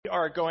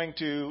are going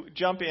to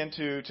jump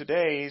into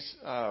today's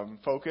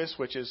focus,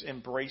 which is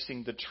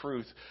embracing the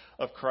truth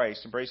of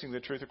Christ. Embracing the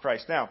truth of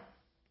Christ. Now,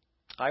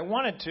 I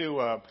wanted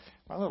to, am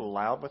I a little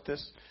loud with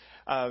this?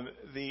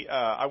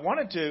 I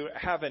wanted to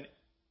have an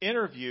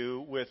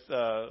interview with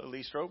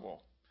Lee Strobel,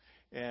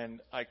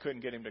 and I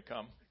couldn't get him to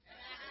come.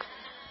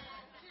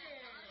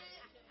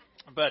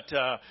 But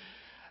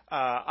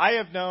I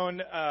have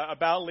known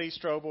about Lee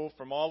Strobel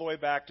from all the way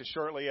back to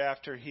shortly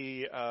after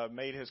he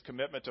made his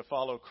commitment to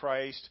follow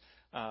Christ.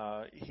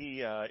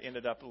 He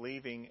ended up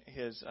leaving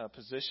his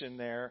position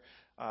there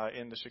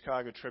in the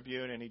Chicago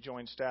Tribune, and he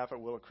joined staff at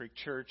Willow Creek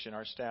Church, and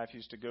our staff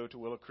used to go to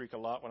Willow Creek a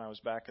lot when I was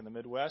back in the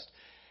Midwest.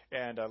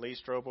 And Lee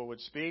Strobel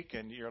would speak,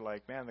 and you're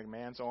like, man, the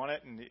man's on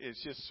it, and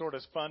it's just sort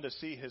of fun to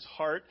see his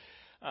heart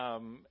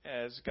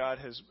as God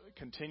has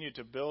continued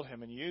to build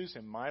him and use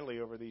him mightily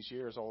over these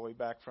years, all the way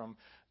back from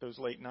those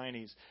late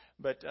 90s.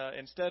 But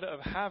instead of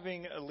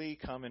having Lee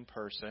come in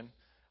person,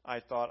 I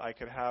thought I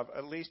could have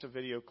at least a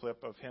video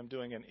clip of him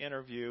doing an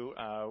interview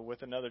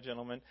with another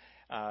gentleman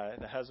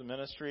that has a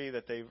ministry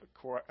that they've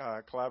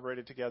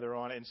collaborated together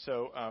on. And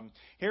so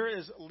here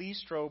is Lee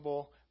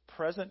Strobel,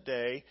 present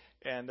day,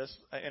 and this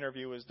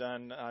interview was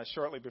done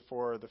shortly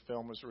before the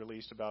film was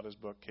released about his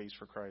book, Case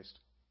for Christ.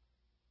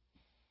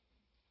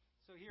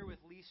 So here with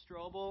Lee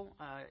Strobel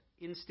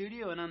in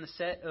studio and on the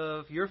set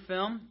of your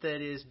film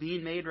that is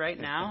being made right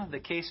now, The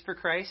Case for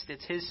Christ.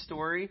 It's his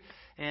story.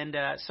 And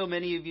so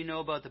many of you know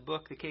about the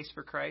book, The Case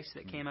for Christ,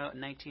 that came out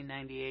in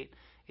 1998.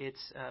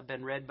 It's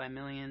been read by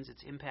millions.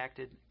 It's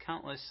impacted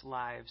countless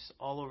lives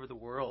all over the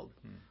world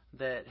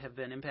that have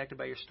been impacted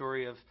by your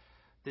story of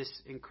this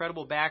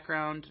incredible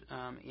background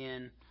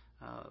in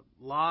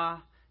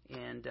law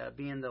and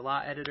being the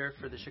law editor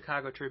for the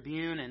Chicago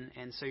Tribune.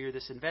 And so you're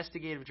this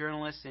investigative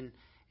journalist,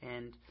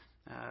 and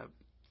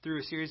through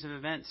a series of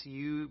events,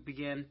 you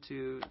began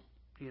to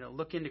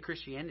look into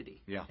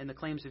Christianity and the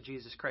claims of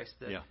Jesus Christ,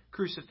 the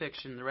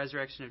crucifixion, the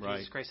resurrection of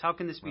Jesus Christ. How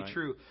can this be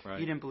true?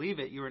 You didn't believe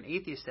it. You were an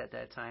atheist at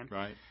that time.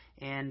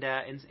 And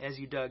as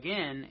you dug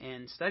in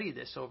and studied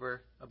this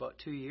over about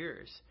 2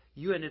 years,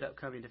 you ended up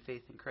coming to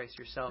faith in Christ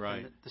yourself.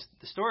 And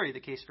the story,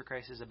 The Case for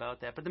Christ, is about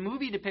that. But the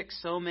movie depicts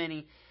so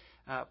many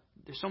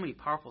there's so many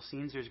powerful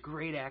scenes. There's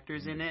great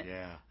actors in it.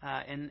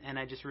 And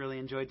I just really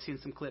enjoyed seeing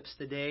some clips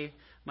today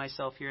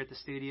myself here at the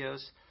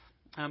studios.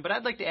 But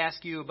I'd like to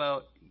ask you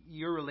about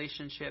your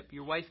relationship.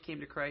 Your wife came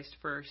to Christ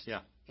first.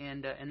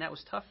 And that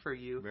was tough for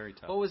you. Very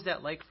tough. What was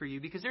that like for you?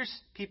 Because there's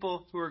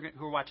people who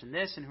are watching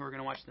this and who are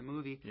going to watch the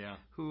movie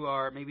who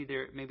are maybe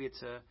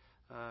it's a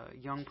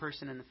young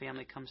person in the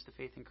family comes to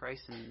faith in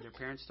Christ and their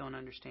parents don't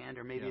understand,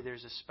 or maybe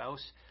there's a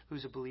spouse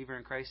who's a believer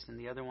in Christ and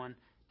the other one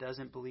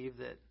doesn't believe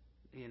that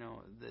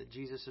that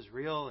Jesus is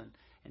real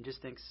and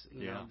just thinks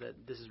that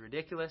this is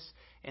ridiculous,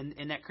 and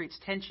that creates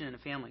tension in a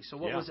family. So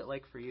what was it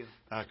like for you?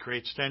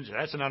 Creates tension.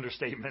 That's an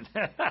understatement.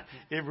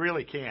 It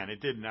really can. It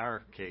did in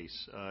our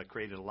case.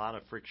 Created a lot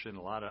of friction,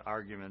 a lot of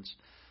arguments.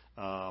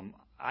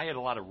 I had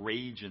a lot of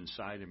rage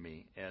inside of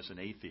me as an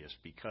atheist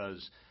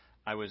because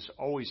I was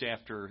always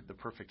after the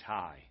perfect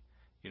high,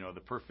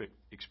 the perfect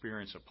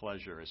experience of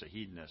pleasure as a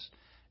hedonist,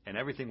 and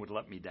everything would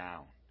let me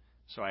down.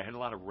 So I had a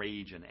lot of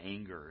rage and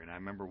anger. And I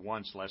remember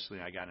once Leslie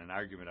and I got in an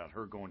argument about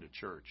her going to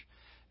church.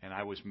 And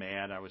I was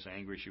mad. I was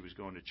angry she was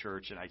going to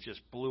church. And I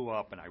just blew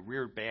up, and I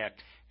reared back,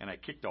 and I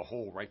kicked a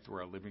hole right through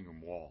our living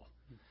room wall.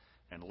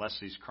 And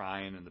Leslie's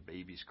crying, and the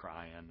baby's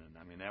crying. And,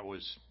 I mean, that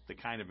was the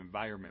kind of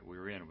environment we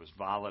were in. It was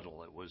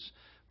volatile. It was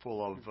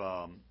full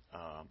of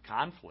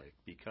conflict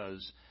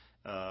because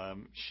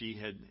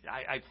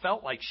I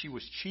felt like she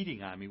was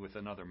cheating on me with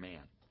another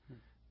man.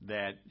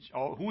 That,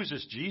 who is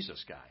this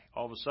Jesus guy?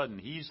 All of a sudden,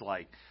 he's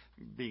like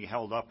being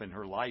held up in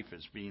her life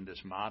as being this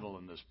model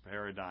and this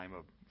paradigm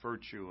of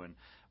virtue. And,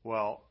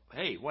 well,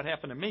 hey, what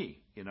happened to me?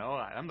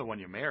 I'm the one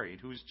you married.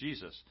 Who's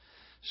Jesus?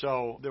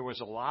 So there was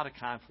a lot of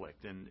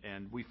conflict.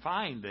 And we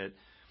find that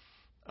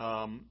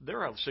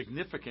there are a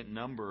significant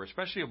number,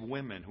 especially of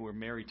women who are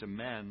married to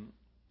men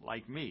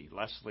like me.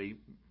 Leslie,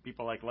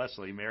 people like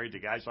Leslie, married to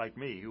guys like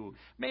me who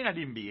may not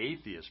even be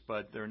atheists,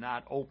 but they're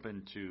not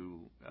open to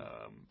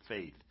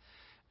faith.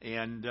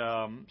 And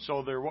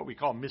so they're what we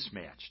call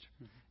mismatched.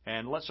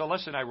 And so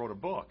Leslie and I wrote a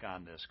book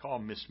on this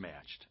called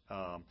Mismatched,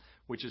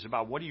 which is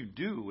about what do you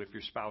do if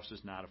your spouse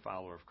is not a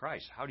follower of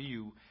Christ? How do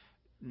you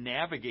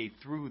navigate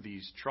through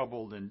these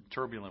troubled and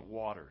turbulent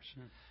waters?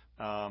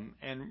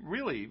 And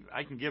really,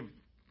 I can give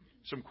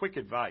some quick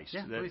advice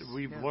that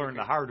we've learned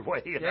the hard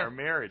way in our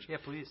marriage.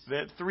 Please.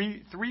 That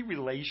three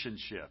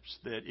relationships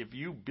that if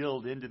you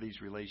build into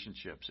these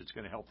relationships, it's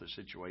going to help the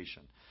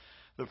situation.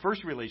 The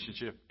first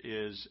relationship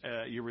is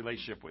your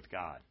relationship with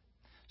God.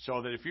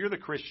 So that if you're the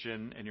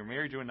Christian and you're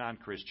married to a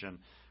non-Christian,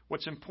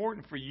 what's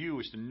important for you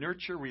is to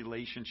nurture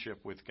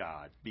relationship with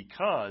God,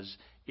 because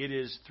it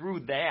is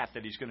through that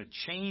He's going to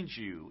change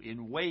you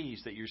in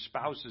ways that your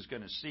spouse is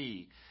going to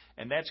see.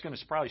 And that's going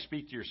to probably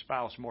speak to your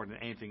spouse more than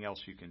anything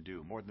else you can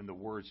do, more than the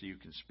words that you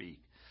can speak.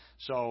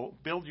 So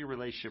build your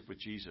relationship with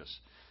Jesus.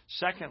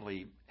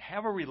 Secondly,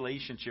 have a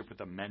relationship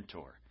with a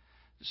mentor.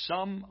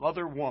 some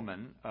other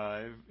woman,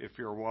 if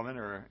you're a woman,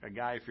 or a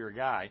guy if you're a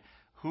guy,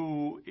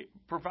 who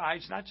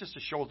provides not just a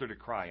shoulder to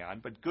cry on,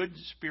 but good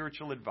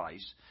spiritual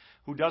advice,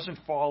 who doesn't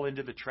fall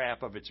into the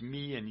trap of it's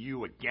me and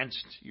you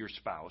against your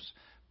spouse,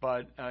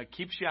 but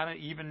keeps you on an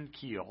even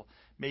keel,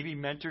 maybe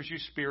mentors you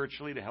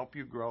spiritually to help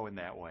you grow in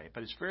that way.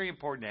 But it's very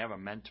important to have a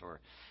mentor.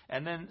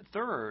 And then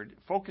third,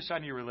 focus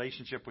on your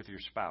relationship with your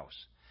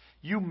spouse.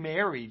 You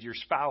married your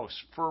spouse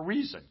for a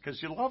reason,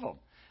 because you love them.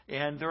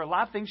 And there are a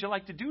lot of things you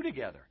like to do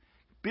together.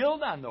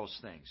 Build on those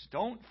things.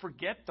 Don't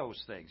forget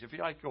those things. If you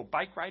like to go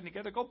bike riding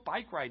together, go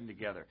bike riding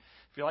together.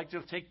 If you like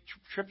to take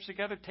trips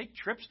together, take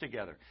trips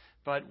together.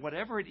 But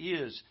whatever it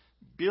is,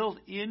 build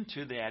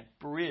into that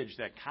bridge,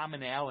 that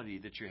commonality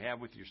that you have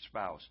with your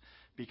spouse.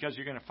 Because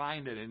you're going to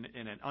find that in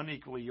an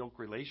unequally yoked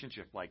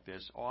relationship like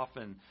this,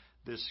 often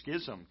this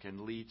schism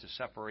can lead to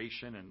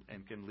separation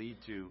and can lead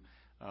to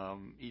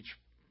each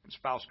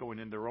spouse going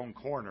in their own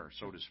corner,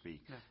 so to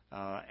speak.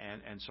 Yeah.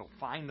 And so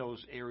find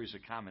those areas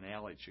of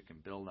commonality that you can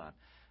build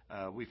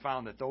on. We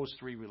found that those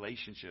three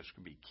relationships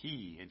can be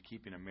key in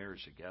keeping a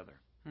marriage together.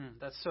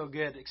 That's so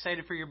good.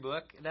 Excited for your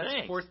book. That's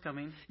Thanks.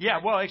 Forthcoming. Yeah,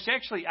 well, it's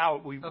actually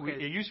out.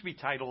 It used to be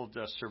titled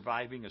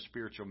Surviving a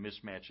Spiritual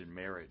Mismatch in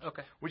Marriage,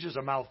 which is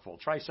a mouthful.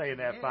 Try saying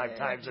that 5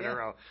 times in a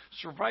row.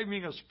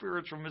 Surviving a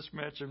Spiritual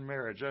Mismatch in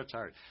Marriage. That's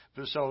hard.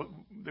 So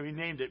we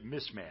named it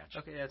Mismatch.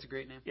 Okay, that's a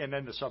great name. And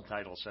then the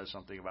subtitle says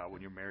something about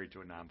when you're married to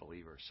a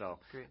non-believer. So,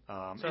 great.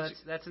 So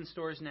that's in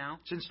stores now?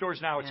 It's in stores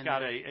now. It's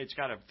got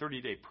a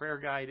 30-day prayer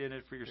guide in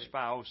it for your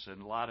spouse,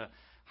 and a lot of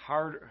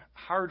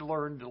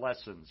hard-learned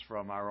lessons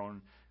from our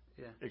own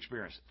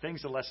experience.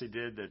 Things that Leslie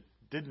did that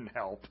didn't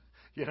help,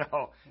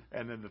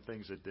 and then the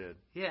things that did.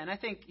 Yeah, and I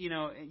think,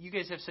 you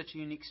guys have such a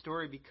unique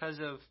story because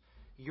of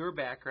your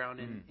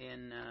background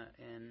in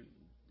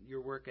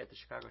your work at the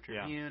Chicago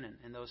Tribune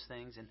and those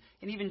things, and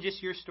even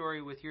just your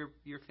story with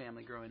your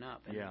family growing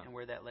up and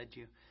where that led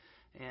you.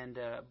 And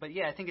but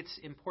I think it's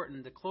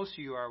important, the closer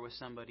you are with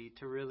somebody,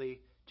 to really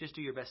just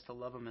do your best to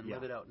love them and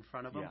live it out in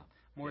front of them.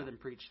 More than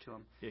preach to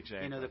them.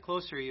 Exactly. The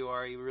closer you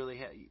are, you really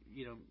have,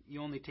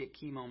 you only take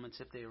key moments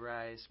if they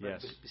arise.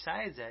 But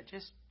besides that,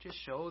 just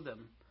show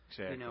them,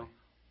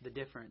 the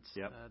difference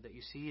that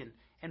you see,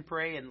 and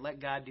pray and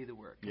let God do the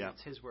work.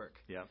 It's His work.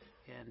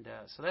 And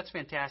so that's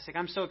fantastic.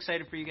 I'm so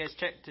excited for you guys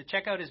to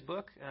check out his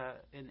book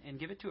and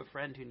give it to a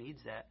friend who needs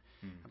that.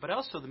 But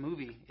also the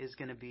movie is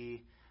going to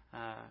be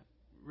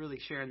really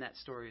sharing that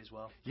story as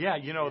well. Yeah,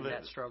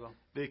 that struggle.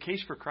 The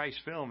Case for Christ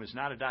film is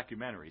not a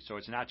documentary, so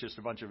it's not just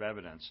a bunch of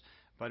evidence,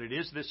 but it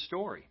is this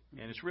story.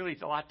 And it's really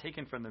a lot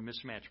taken from the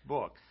Mismatch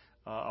book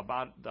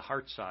about the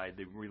heart side,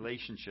 the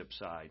relationship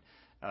side.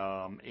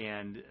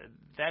 And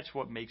that's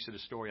what makes it a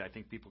story I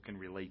think people can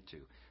relate to.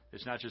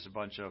 It's not just a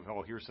bunch of,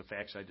 here's the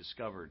facts I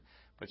discovered,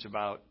 but it's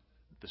about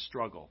the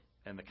struggle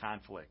and the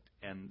conflict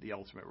and the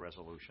ultimate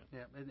resolution.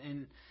 Yeah,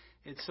 and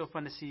it's so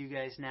fun to see you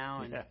guys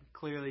now, and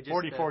clearly just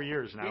 44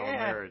 years now of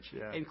marriage,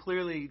 and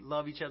clearly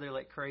love each other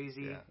like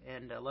crazy,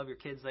 and love your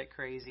kids like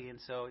crazy, and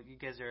so you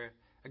guys are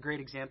a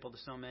great example to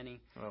so many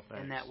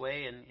in that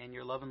way, and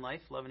you're loving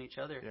life, loving each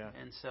other,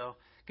 and so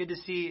good to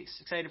see.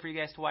 Excited for you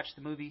guys to watch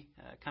the movie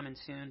coming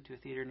soon to a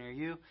theater near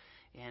you,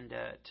 and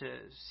to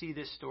see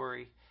this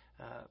story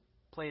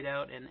played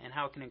out and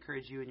how it can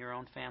encourage you and your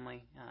own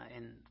family,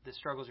 and the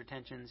struggles or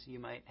tensions you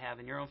might have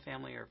in your own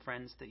family or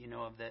friends that you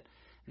know of that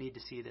need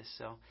to see this.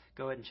 So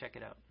go ahead and check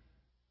it out.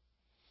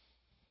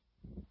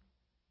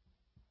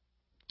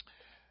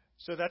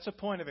 So that's a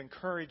point of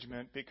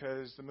encouragement,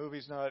 because the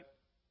movie's not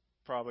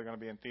probably going to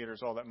be in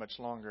theaters all that much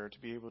longer, to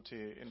be able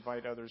to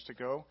invite others to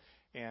go.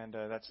 And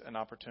that's an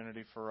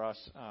opportunity for us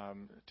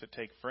to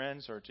take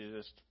friends or to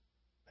just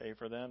pay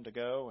for them to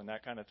go and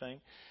that kind of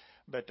thing.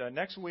 But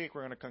next week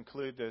we're going to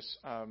conclude this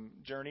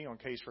journey on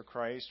Case for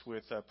Christ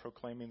with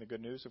proclaiming the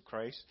good news of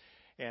Christ.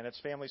 And it's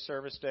Family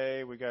Service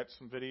Day. We got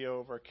some video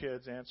of our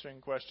kids answering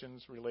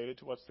questions related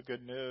to what's the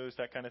good news,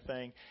 that kind of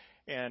thing.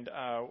 And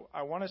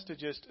I want us to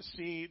just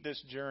see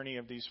this journey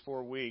of these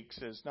 4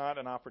 weeks as not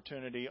an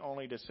opportunity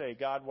only to say,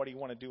 God, what do you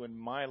want to do in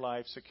my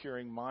life,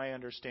 securing my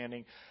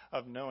understanding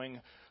of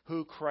knowing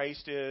who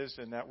Christ is,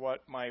 and that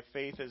what my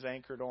faith is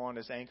anchored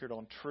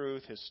on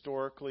truth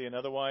historically and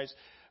otherwise.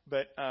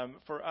 But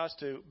for us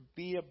to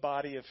be a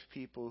body of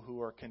people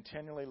who are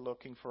continually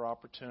looking for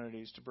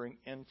opportunities to bring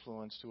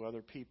influence to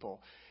other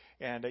people.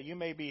 And you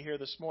may be here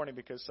this morning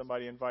because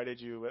somebody invited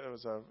you. It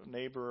was a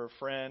neighbor or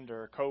friend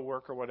or a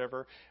coworker or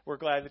whatever. We're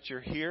glad that you're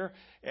here.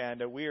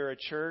 And we are a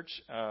church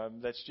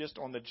that's just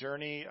on the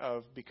journey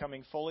of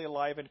becoming fully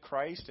alive in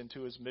Christ and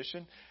to His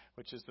mission,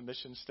 which is the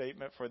mission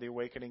statement for the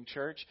Awakening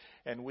Church.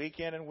 And week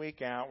in and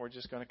week out, we're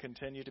just going to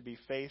continue to be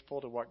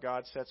faithful to what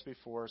God sets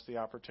before us, the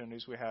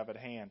opportunities we have at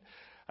hand.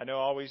 I know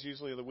always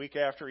usually the week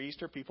after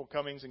Easter, people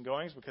comings and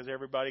goings because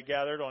everybody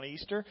gathered on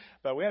Easter.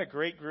 But we had a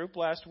great group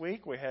last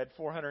week. We had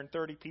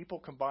 430 people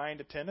combined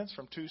attendance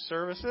from 2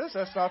 services.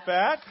 That's not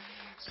bad.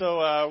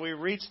 So we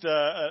reached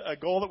a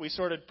goal that we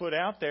sort of put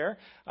out there.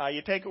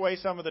 You take away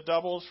some of the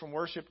doubles from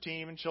worship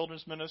team and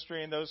children's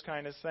ministry and those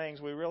kind of things,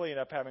 we really end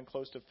up having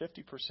close to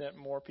 50%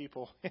 more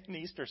people in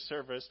Easter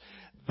service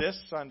this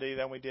Sunday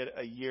than we did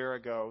a year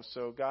ago.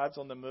 So God's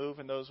on the move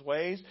in those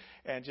ways,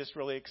 and just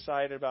really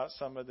excited about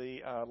some of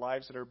the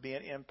lives that are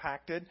being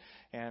impacted.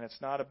 And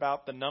it's not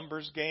about the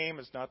numbers game.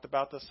 It's not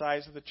about the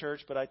size of the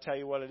church, but I tell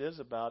you what it is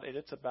about.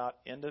 It's about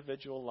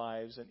individual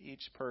lives and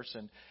each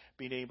person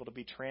being able to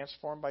be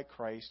transformed by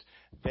Christ,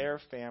 their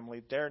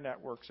family, their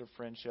networks of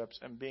friendships,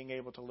 and being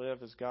able to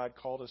live as God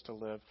called us to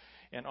live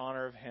in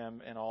honor of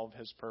Him and all of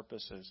His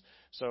purposes.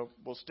 So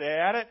we'll stay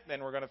at it,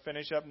 and we're going to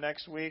finish up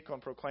next week on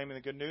proclaiming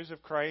the good news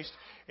of Christ.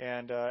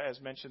 And as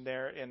mentioned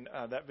there in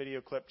that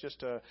video clip,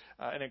 just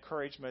an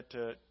encouragement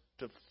to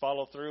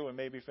follow through and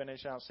maybe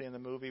finish out seeing the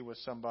movie with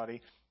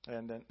somebody.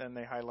 And then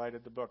they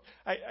highlighted the book.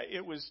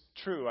 It was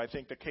true. I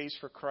think the case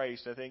for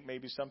Christ, I think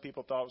maybe some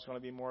people thought it was going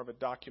to be more of a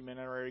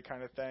documentary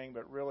kind of thing,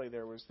 but really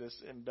there was this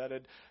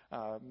embedded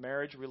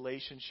marriage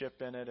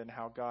relationship in it, and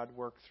how God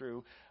worked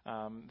through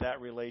that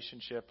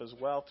relationship as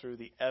well through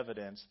the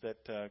evidence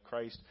that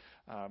Christ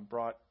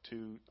brought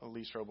to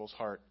Lee Strobel's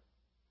heart.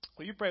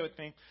 Will you pray with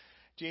me?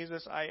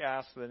 Jesus, I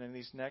ask that in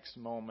these next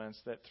moments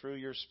that through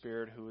your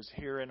Spirit who is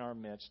here in our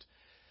midst,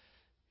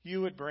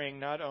 you would bring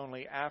not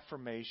only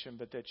affirmation,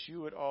 but that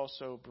you would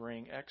also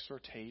bring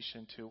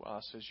exhortation to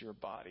us as your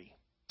body.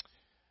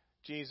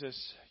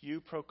 Jesus, you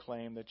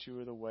proclaim that you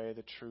are the way,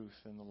 the truth,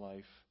 and the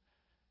life,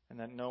 and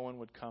that no one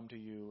would come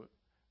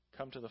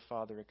to the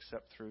Father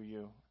except through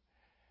you.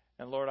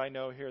 And Lord, I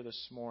know here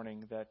this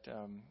morning that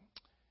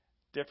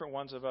different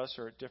ones of us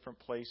are at different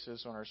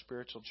places on our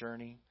spiritual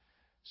journey.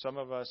 Some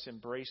of us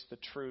embraced the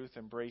truth,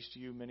 embraced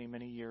you many,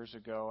 many years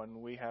ago,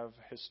 and we have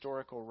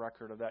historical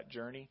record of that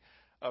journey,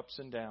 ups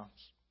and downs.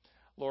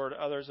 Lord,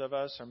 others of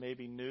us are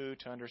maybe new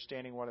to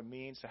understanding what it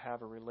means to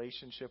have a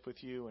relationship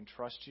with you and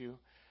trust you.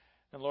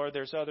 And Lord,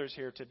 there's others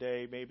here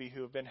today maybe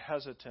who have been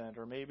hesitant,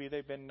 or maybe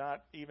they've been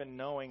not even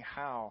knowing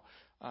how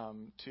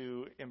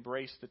to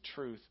embrace the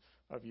truth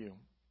of you.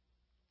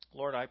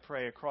 Lord, I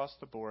pray across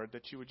the board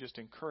that you would just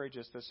encourage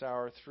us this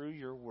hour through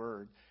your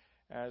word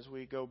as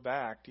we go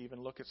back to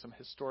even look at some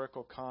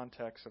historical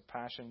context of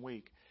Passion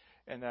Week,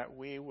 and that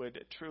we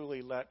would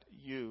truly let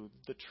you,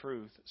 the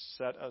truth,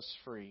 set us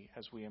free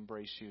as we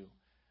embrace you.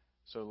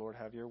 So, Lord,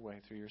 have your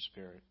way through your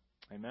Spirit.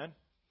 Amen?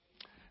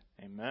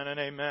 Amen and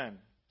amen.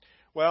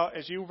 Well,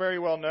 as you very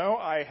well know,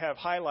 I have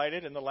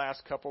highlighted in the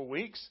last couple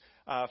weeks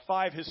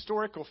 5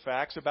 historical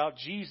facts about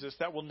Jesus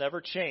that will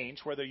never change,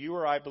 whether you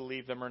or I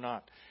believe them or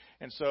not.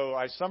 And so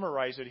I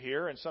summarize it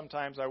here, and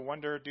sometimes I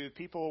wonder, do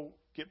people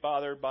get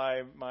bothered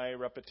by my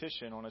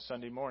repetition on a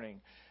Sunday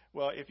morning?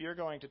 Well, if you're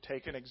going to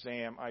take an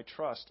exam, I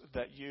trust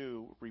that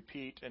you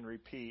repeat and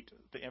repeat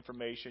the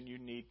information you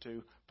need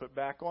to put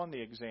back on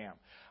the exam.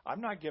 I'm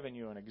not giving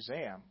you an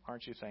exam.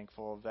 Aren't you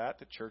thankful of that?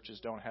 The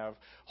churches don't have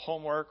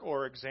homework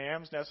or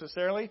exams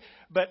necessarily.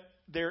 But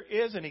there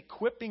is an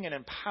equipping and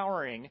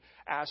empowering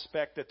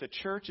aspect that the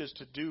church is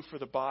to do for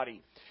the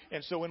body.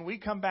 And so when we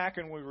come back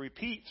and we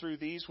repeat through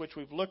these, which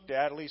we've looked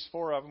at least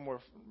 4 of them were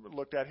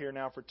looked at here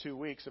now for 2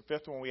 weeks, the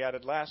 5th one we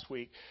added last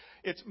week,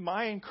 it's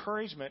my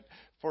encouragement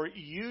for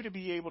you to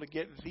be able to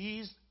get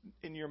these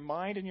in your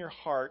mind and your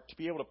heart, to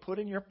be able to put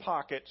in your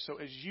pocket, so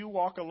as you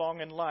walk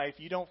along in life,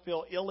 you don't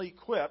feel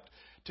ill-equipped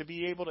to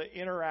be able to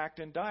interact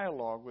and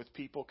dialogue with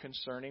people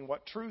concerning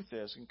what truth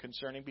is and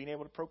concerning being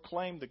able to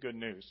proclaim the good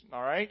news.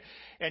 All right?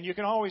 And you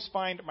can always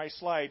find my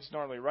slides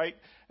normally, right,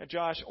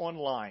 Josh,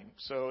 online.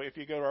 So if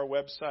you go to our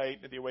website,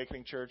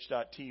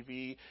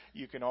 theawakeningchurch.tv,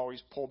 you can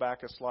always pull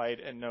back a slide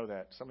and know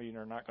that. Some of you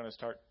are not going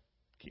to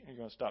you're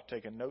going to stop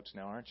taking notes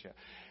now, aren't you?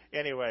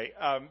 Anyway,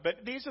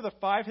 but these are the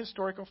 5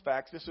 historical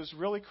facts. This is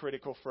really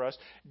critical for us.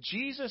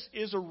 Jesus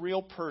is a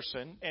real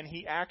person, and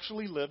he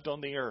actually lived on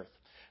the earth.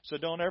 So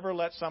don't ever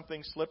let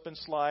something slip and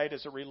slide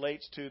as it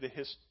relates to the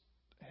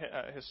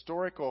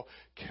historical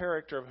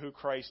character of who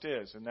Christ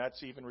is, and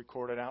that's even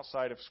recorded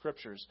outside of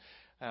Scriptures.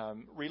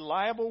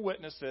 Reliable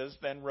witnesses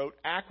then wrote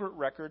accurate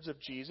records of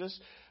Jesus.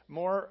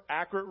 More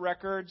accurate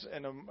records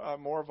and a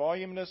more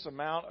voluminous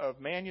amount of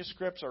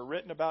manuscripts are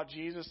written about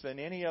Jesus than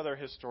any other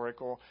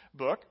historical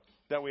book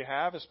that we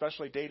have,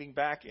 especially dating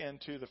back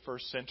into the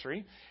 1st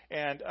century.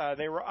 And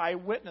they were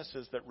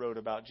eyewitnesses that wrote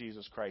about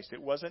Jesus Christ.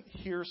 It wasn't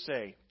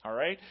hearsay, all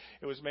right?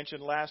 It was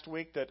mentioned last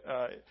week that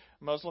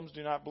Muslims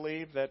do not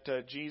believe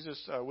that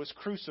Jesus was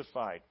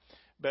crucified.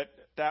 But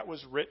that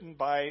was written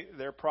by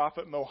their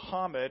prophet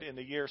Muhammad in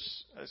the year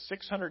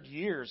 600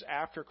 years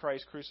after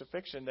Christ's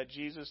crucifixion, that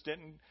Jesus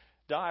didn't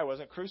die,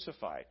 wasn't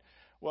crucified.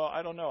 Well,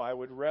 I don't know. I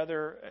would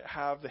rather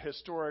have the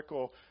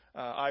historical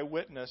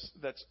eyewitness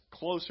that's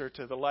closer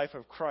to the life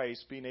of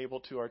Christ being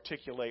able to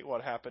articulate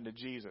what happened to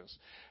Jesus.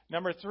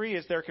 Number 3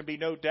 is there can be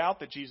no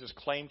doubt that Jesus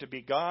claimed to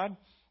be God.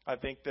 I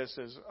think this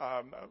is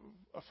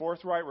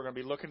forthright. We're going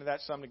to be looking at that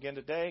some again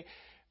today.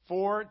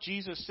 4,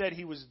 Jesus said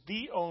he was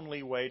the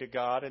only way to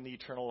God and the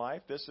eternal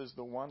life. This is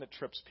the one that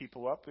trips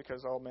people up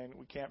because, oh man,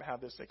 we can't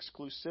have this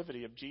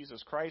exclusivity of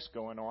Jesus Christ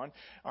going on.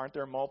 Aren't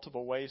there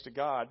multiple ways to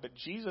God? But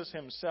Jesus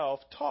himself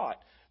taught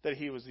that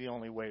he was the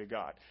only way to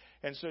God.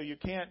 And so you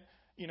can't,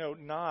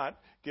 not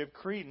give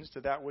credence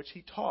to that which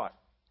he taught.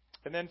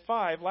 And then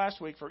 5,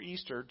 last week for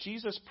Easter,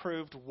 Jesus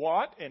proved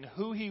what and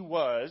who he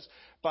was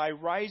by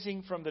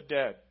rising from the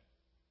dead.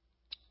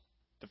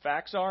 The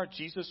facts are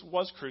Jesus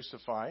was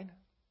crucified.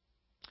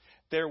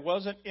 There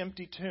was an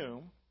empty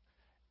tomb,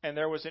 and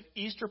there was an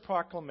Easter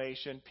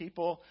proclamation.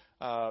 People,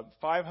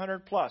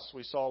 500 plus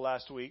we saw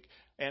last week,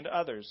 and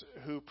others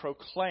who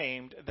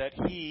proclaimed that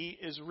he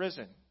is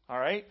risen. All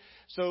right?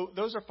 So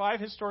those are 5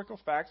 historical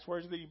facts,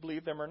 whether you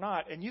believe them or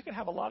not. And you can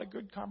have a lot of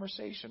good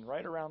conversation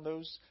right around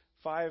those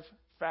 5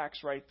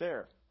 facts right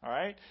there. All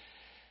right?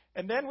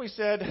 And then we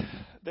said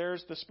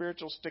there's the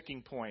spiritual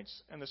sticking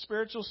points. And the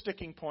spiritual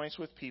sticking points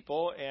with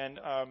people, and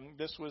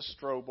this was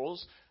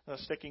Strobel's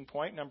sticking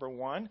point, number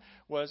 1,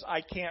 was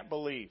I can't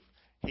believe.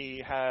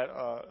 He had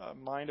a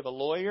mind of a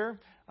lawyer.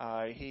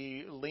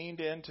 He leaned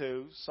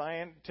into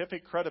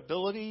scientific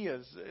credibility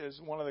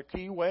as one of the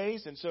key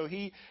ways. And so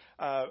he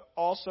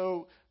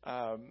also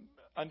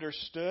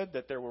understood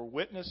that there were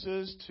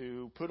witnesses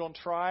to put on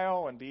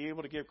trial and be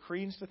able to give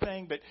credence to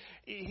things, but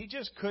he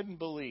just couldn't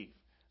believe.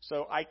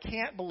 So I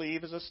can't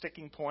believe is a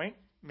sticking point,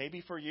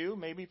 maybe for you,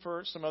 maybe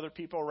for some other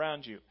people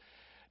around you.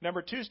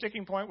 Number 2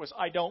 sticking point was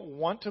I don't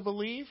want to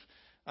believe.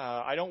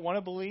 I don't want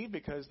to believe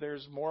because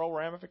there's moral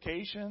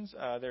ramifications.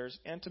 There's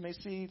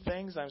intimacy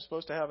things. I'm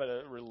supposed to have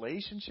a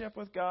relationship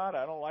with God.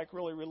 I don't like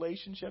really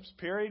relationships,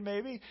 period,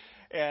 maybe.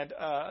 And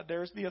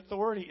there's the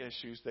authority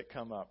issues that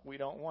come up. We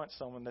don't want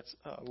someone that's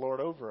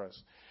Lord over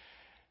us.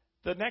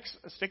 The next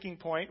sticking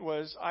point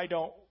was I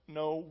don't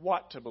know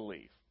what to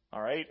believe.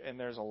 All right, and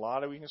there's a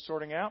lot of we can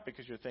sorting out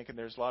because you're thinking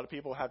there's a lot of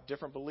people who have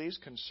different beliefs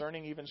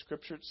concerning even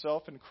Scripture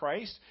itself and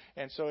Christ,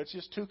 and so it's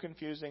just too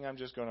confusing. I'm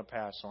just going to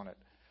pass on it.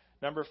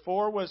 Number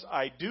 4 was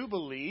I do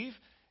believe.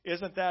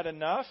 Isn't that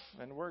enough?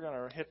 And we're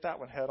going to hit that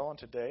one head on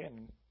today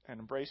and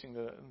embracing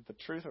the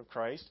truth of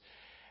Christ.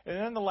 And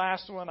then the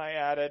last one I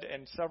added,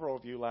 and several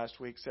of you last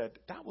week said,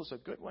 that was a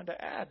good one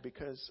to add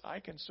because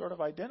I can sort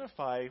of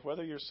identify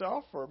whether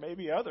yourself or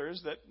maybe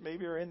others that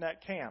maybe are in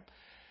that camp.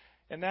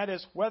 And that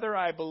is whether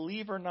I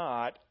believe or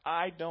not,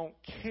 I don't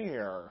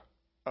care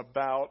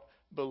about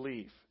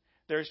belief.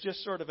 There's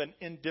just sort of an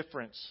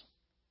indifference,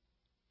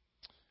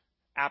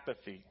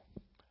 apathy.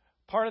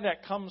 Part of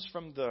that comes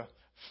from the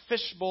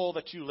fishbowl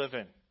that you live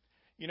in.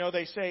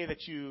 They say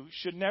that you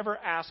should never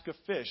ask a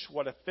fish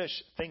what a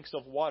fish thinks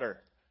of water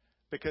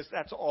because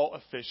that's all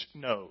a fish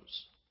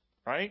knows,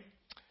 right?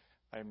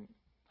 I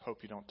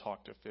hope you don't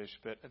talk to fish,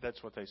 but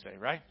that's what they say,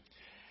 right?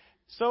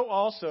 So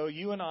also,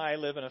 you and I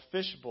live in a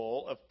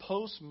fishbowl of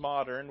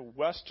postmodern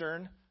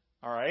Western,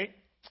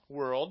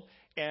 world.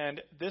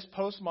 And this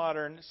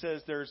postmodern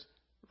says there's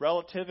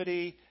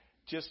relativity,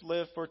 just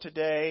live for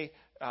today,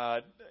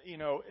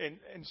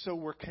 and so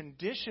we're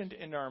conditioned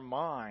in our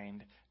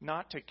mind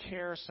not to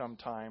care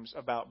sometimes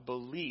about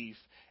belief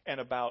and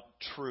about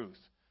truth.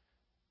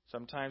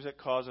 Sometimes it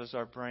causes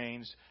our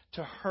brains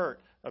to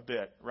hurt a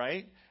bit,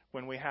 right?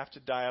 When we have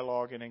to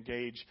dialogue and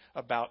engage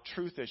about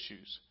truth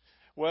issues.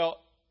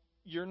 Well,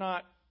 you're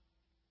not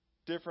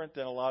different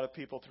than a lot of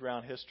people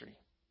throughout history.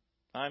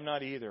 I'm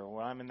not either.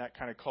 Well, I'm in that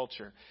kind of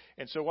culture.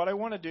 And so what I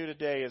want to do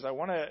today is I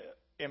want to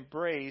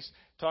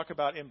talk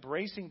about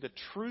embracing the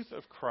truth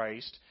of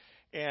Christ,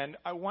 and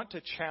I want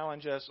to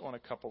challenge us on a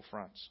couple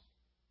fronts.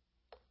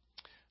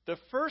 The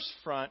first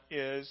front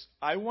is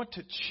I want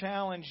to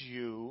challenge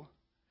you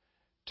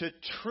to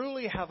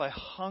truly have a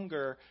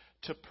hunger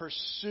to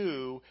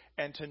pursue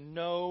and to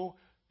know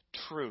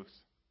truth.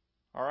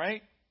 All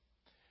right?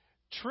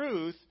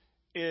 Truth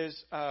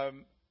is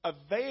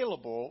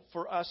available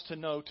for us to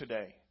know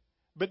today.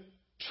 But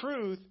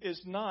truth is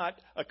not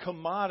a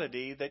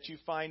commodity that you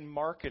find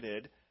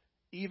marketed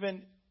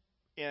even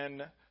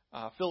in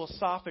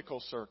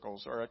philosophical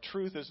circles, or a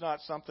truth is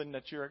not something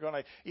that you're going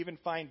to even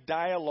find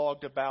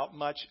dialogued about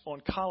much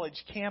on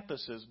college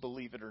campuses,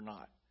 believe it or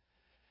not.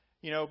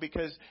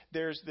 Because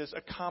there's this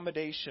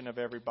accommodation of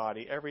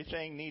everybody.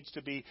 Everything needs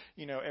to be,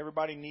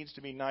 everybody needs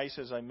to be nice,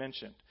 as I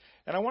mentioned.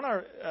 And I want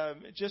to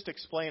just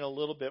explain a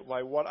little bit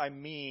what I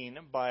mean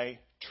by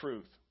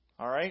truth.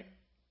 All right?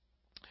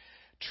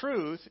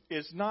 Truth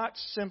is not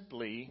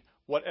simply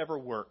whatever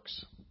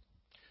works.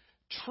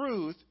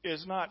 Truth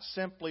is not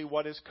simply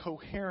what is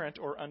coherent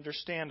or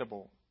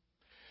understandable.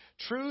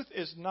 Truth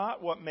is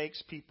not what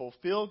makes people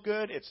feel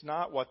good. It's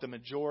not what the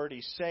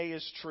majority say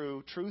is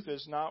true. Truth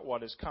is not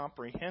what is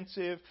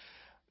comprehensive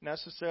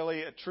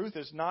necessarily. Truth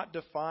is not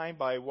defined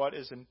by what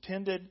is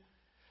intended.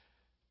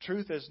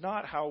 Truth is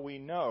not how we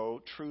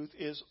know. Truth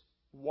is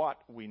what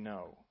we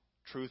know.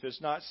 Truth is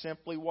not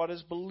simply what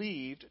is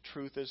believed.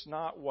 Truth is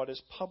not what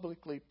is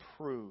publicly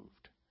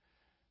proved.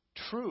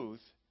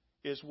 Truth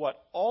is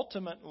what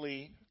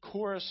ultimately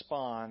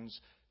corresponds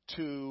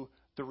to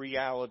the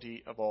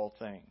reality of all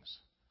things.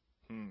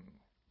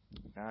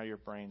 Now your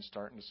brain's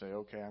starting to say,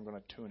 okay, I'm going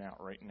to tune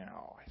out right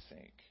now, I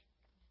think.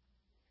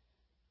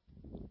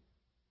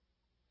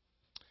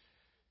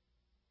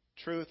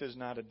 Truth is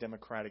not a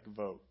democratic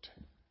vote.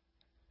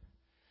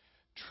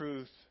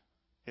 Truth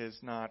is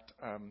not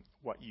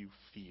what you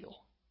feel.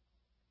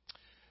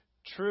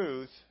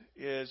 Truth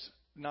is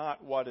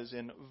not what is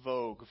in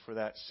vogue for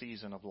that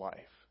season of life.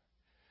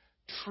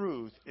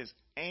 Truth is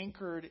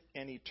anchored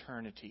in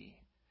eternity.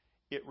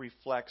 It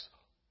reflects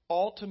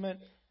ultimate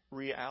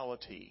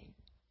reality.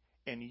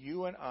 And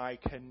you and I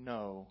can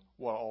know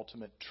what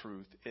ultimate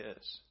truth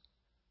is.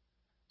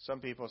 Some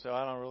people say,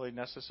 I don't really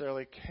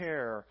necessarily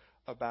care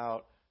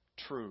about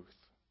truth.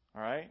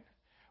 All right?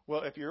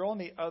 Well, if you're on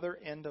the other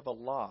end of a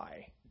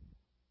lie,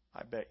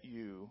 I bet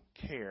you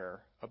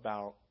care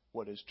about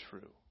what is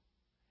true.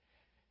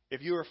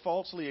 If you are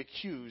falsely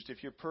accused,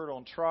 if you're put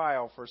on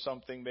trial for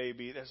something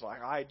maybe that's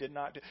like, I did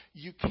not do,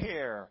 you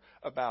care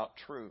about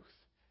truth.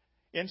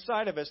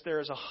 Inside of us, there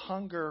is a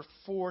hunger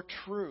for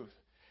truth.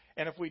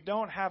 And if we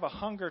don't have a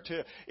hunger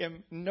to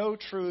know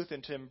truth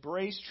and to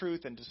embrace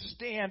truth and to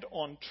stand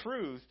on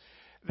truth,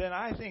 then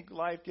I think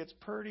life gets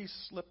pretty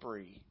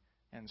slippery.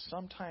 And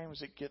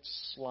sometimes it gets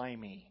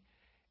slimy.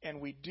 And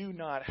we do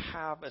not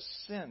have a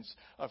sense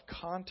of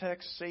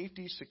context,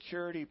 safety,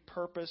 security,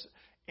 purpose,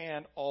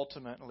 and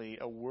ultimately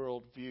a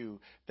worldview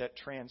that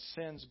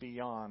transcends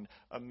beyond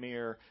a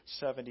mere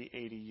 70,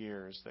 80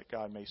 years that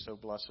God may so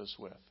bless us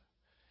with.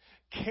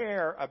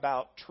 Care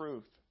about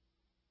truth.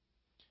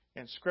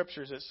 In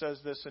Scriptures, it says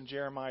this in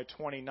Jeremiah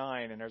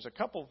 29, and there's a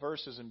couple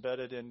verses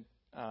embedded in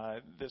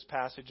this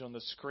passage on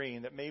the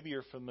screen that maybe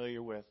you're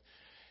familiar with.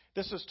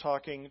 This is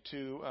talking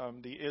to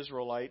the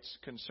Israelites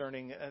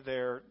concerning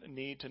their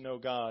need to know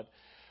God.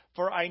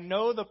 For I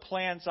know the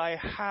plans I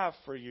have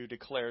for you,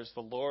 declares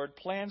the Lord,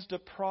 plans to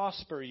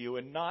prosper you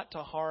and not to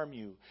harm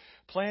you,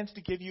 plans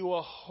to give you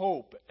a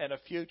hope and a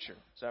future.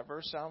 Does that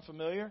verse sound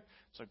familiar?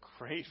 It's a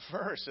great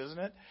verse, isn't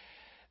it?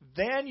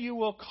 Then you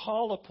will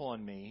call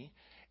upon me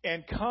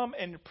and come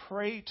and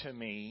pray to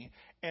me,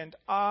 and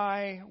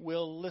I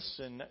will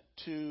listen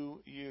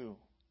to you.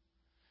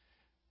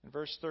 In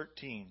verse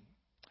 13,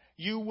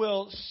 you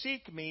will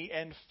seek me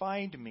and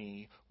find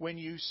me when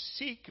you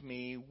seek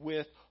me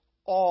with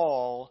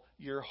all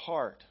your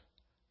heart.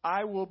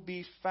 I will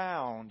be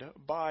found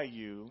by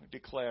you,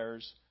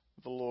 declares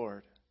the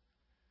Lord.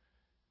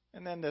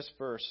 And then this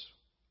verse,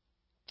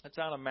 it's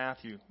out of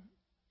Matthew,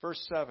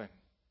 verse 7.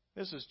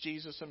 This is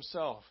Jesus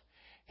himself.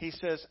 He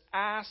says,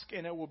 ask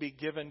and it will be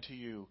given to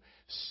you.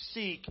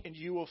 Seek and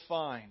you will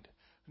find.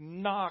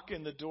 Knock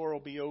and the door will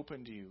be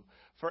opened to you.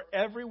 For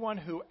everyone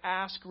who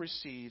asks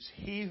receives.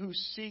 He who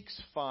seeks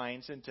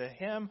finds. And to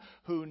him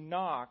who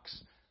knocks,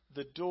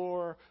 the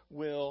door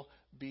will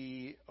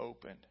be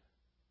opened.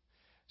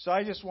 So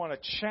I just want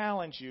to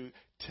challenge you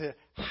to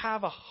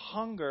have a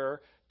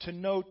hunger to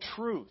know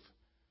truth.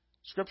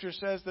 Scripture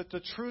says that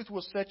the truth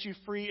will set you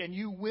free and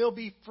you will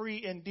be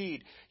free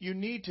indeed. You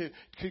need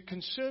to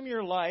consume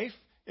your life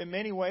in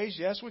many ways.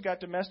 Yes, we've got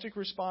domestic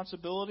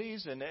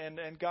responsibilities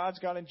and God's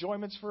got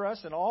enjoyments for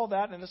us and all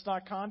that, and it's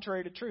not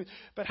contrary to truth.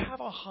 But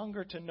have a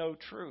hunger to know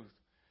truth.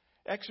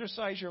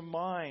 Exercise your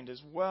mind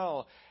as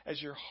well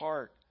as your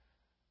heart.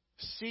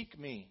 Seek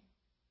me.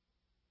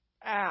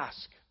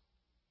 Ask.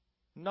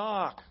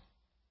 Knock.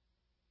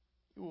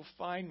 You will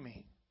find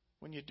me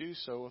when you do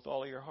so with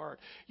all of your heart.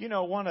 You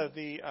know, one of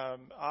the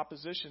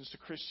oppositions to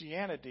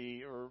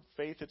Christianity or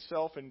faith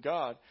itself in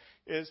God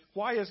is,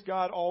 why is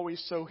God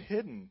always so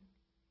hidden?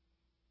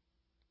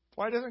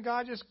 Why doesn't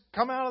God just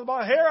come out of the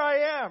box? Here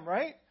I am,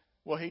 right?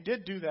 Well, he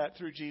did do that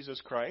through Jesus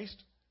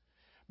Christ.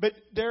 But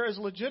there is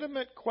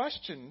legitimate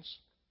questions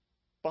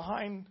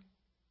behind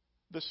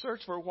the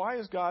search for why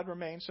has God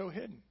remained so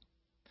hidden.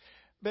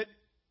 But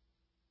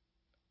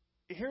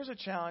here's a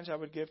challenge I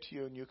would give to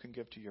you and you can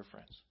give to your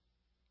friends.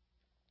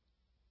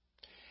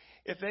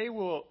 If they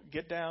will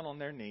get down on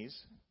their knees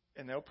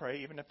and they'll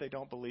pray, even if they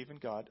don't believe in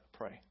God,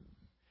 pray.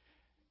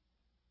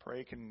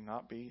 Pray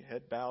cannot be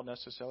head bowed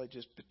necessarily,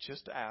 but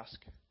just ask.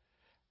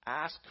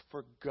 Ask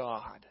for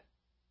God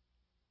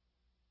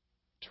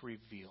to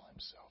reveal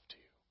himself to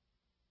you.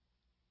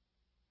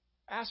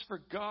 Ask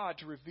for God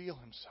to reveal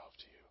himself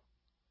to you.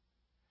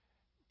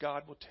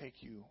 God will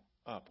take you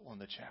up on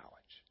the challenge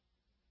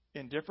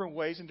in different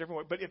ways,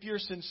 But if you're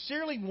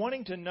sincerely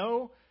wanting to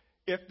know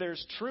if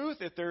there's truth,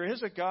 if there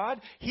is a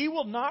God, he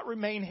will not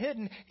remain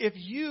hidden if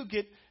you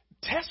get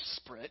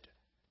desperate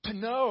to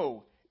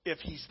know if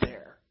he's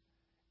there.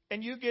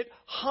 And you get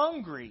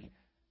hungry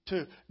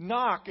to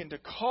knock and to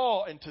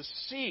call and to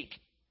seek.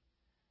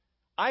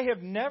 I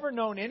have never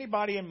known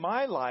anybody in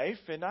my life,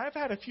 and I've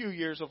had a few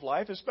years of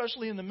life,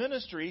 especially in the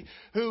ministry,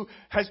 who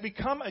has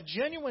become a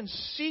genuine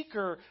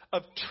seeker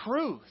of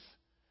truth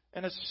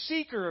and a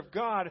seeker of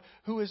God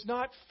who has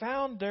not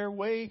found their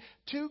way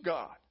to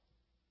God.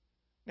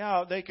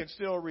 Now, they can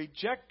still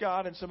reject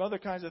God and some other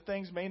kinds of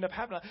things may end up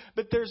happening.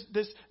 But there's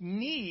this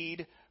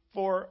need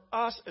for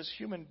us as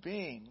human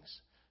beings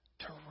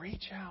to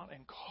reach out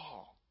and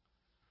call.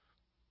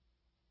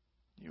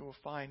 You will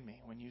find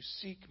me when you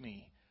seek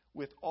me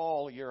with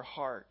all your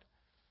heart.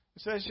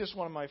 So that's just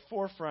one of my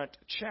forefront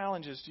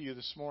challenges to you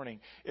this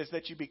morning, is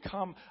that you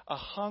become a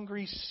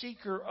hungry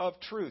seeker of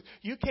truth.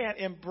 You can't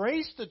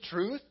embrace the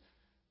truth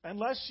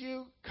unless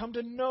you come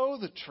to know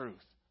the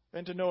truth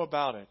and to know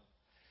about it.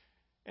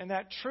 And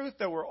that truth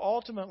that we're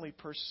ultimately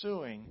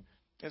pursuing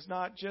is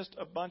not just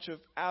a bunch of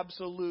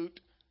absolute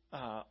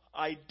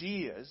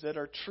ideas that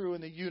are true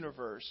in the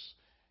universe.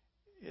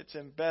 It's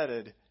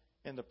embedded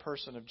in the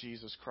person of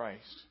Jesus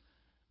Christ.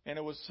 And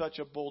it was such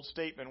a bold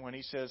statement when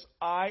he says,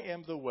 I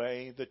am the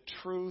way, the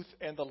truth,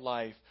 and the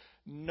life.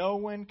 No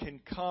one can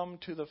come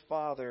to the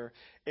Father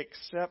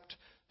except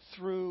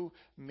through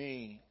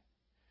me.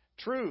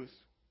 Truth.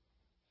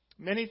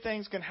 Many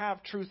things can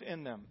have truth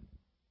in them.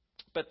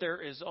 But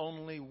there is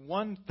only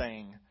one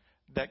thing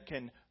that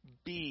can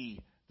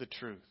be the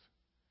truth.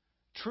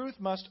 Truth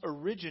must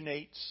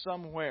originate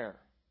somewhere.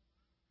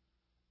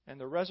 And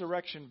the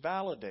resurrection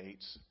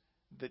validates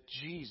that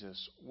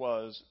Jesus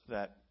was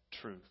that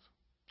truth.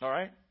 All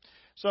right?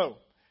 So,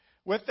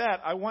 with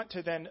that, I want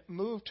to then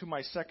move to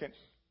my second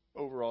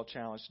overall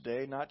challenge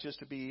today, not just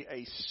to be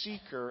a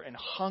seeker and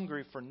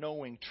hungry for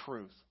knowing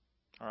truth.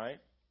 All right?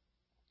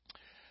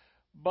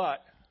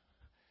 But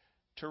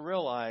to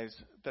realize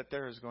that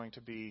there is going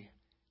to be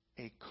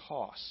a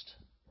cost,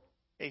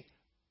 a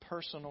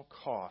personal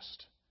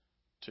cost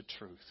to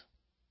truth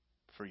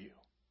for you,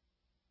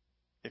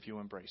 if you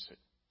embrace it.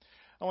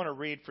 I want to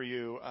read for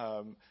you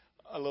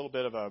a little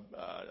bit of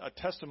a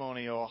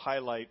testimonial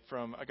highlight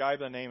from a guy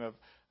by the name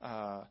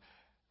of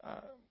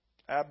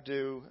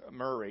Abdu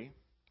Murray.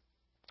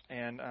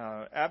 And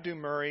Abdu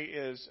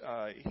Murray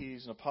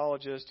he's an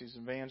apologist, he's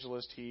an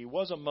evangelist. He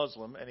was a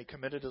Muslim, and he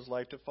committed his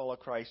life to follow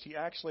Christ. He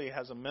actually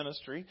has a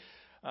ministry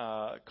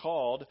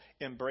called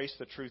Embrace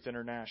the Truth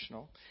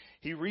International.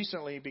 He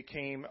recently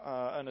became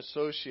an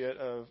associate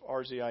of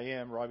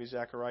RZIM, Ravi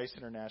Zacharias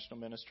International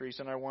Ministries,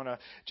 and I want to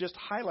just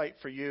highlight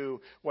for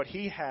you what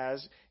he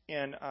has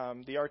in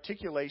the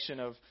articulation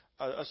of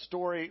a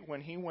story when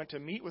he went to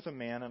meet with a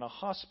man in a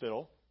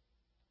hospital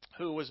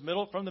who was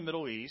from the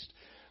Middle East.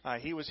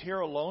 He was here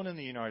alone in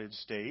the United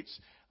States.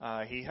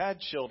 He had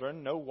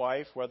children, no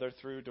wife, whether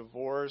through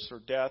divorce or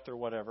death or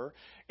whatever,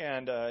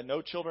 and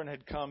no children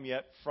had come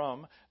yet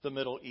from the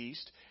Middle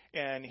East.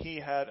 And he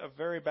had a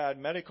very bad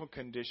medical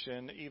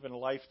condition, even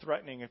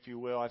life-threatening, if you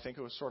will. I think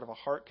it was sort of a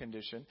heart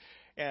condition.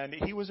 And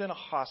he was in a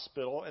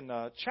hospital, and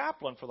the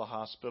chaplain for the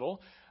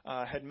hospital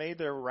had made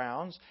their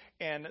rounds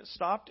and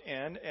stopped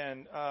in,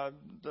 and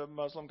the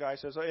Muslim guy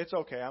says, "It's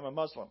okay, I'm a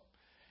Muslim."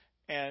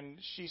 And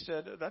she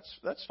said,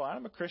 that's fine,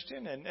 I'm a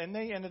Christian. And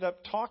they ended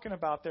up talking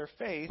about their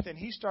faith, and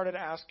he started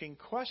asking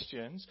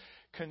questions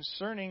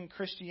concerning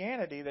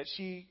Christianity that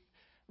she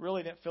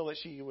really didn't feel that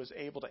she was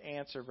able to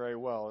answer very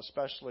well,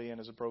 especially in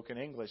his broken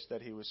English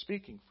that he was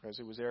speaking, because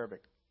he was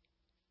Arabic.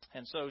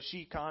 And so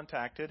she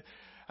contacted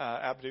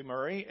Abdu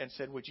Murray and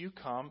said, would you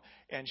come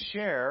and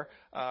share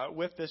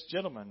with this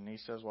gentleman? And he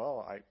says,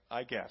 well,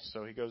 I guess.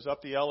 So he goes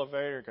up the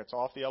elevator, gets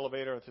off the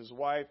elevator with his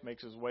wife,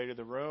 makes his way to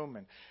the room,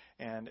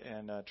 and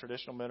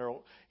traditional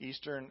Middle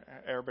Eastern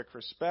Arabic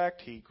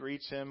respect, he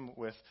greets him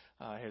with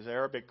his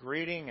Arabic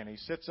greeting, and he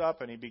sits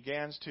up and he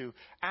begins to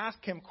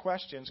ask him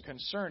questions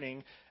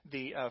concerning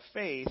the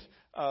faith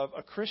of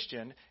a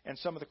Christian and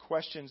some of the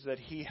questions that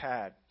he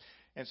had.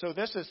 And so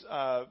this is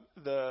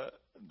the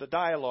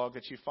dialogue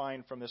that you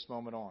find from this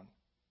moment on.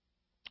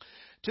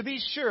 To be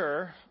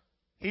sure,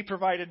 he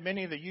provided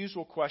many of the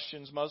usual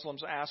questions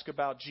Muslims ask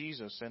about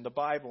Jesus and the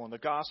Bible and the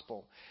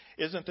gospel.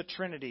 Isn't the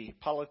Trinity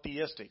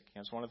polytheistic?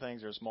 That's one of the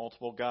things. There's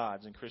multiple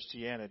gods in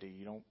Christianity.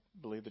 You don't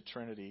believe the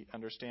Trinity.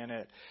 Understand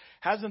it.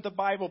 Hasn't the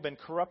Bible been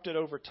corrupted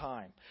over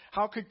time?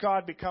 How could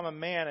God become a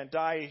man and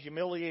die a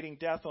humiliating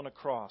death on a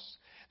cross?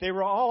 They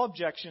were all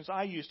objections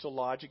I used to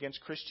lodge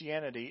against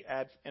Christianity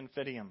ad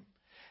infinitum.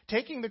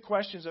 Taking the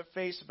questions at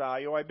face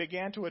value, I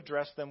began to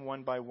address them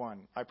one by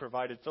one. I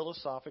provided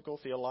philosophical,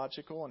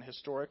 theological, and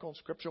historical and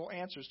scriptural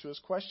answers to his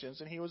questions,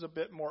 and he was a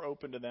bit more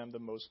open to them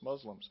than most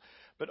Muslims,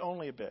 but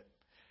only a bit.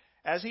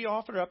 As he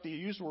offered up the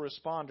usual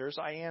responders,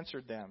 I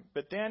answered them,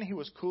 but then he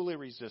was coolly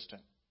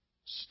resistant,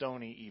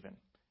 stony even.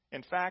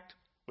 In fact,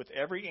 with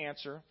every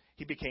answer,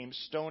 he became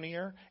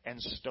stonier and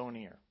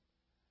stonier.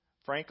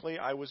 Frankly,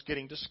 I was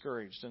getting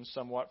discouraged and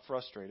somewhat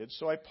frustrated,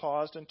 so I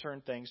paused and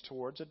turned things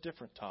towards a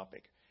different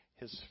topic.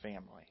 His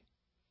family.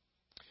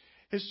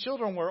 His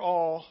children were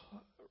all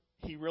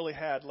he really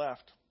had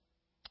left.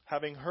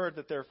 Having heard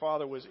that their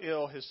father was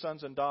ill, his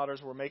sons and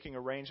daughters were making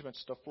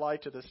arrangements to fly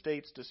to the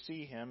States to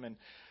see him. And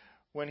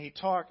when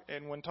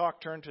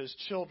talk turned to his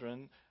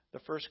children,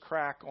 the first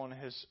crack on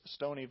his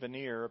stony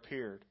veneer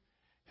appeared.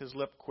 His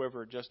lip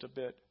quivered just a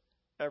bit,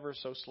 ever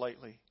so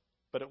slightly,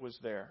 but it was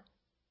there.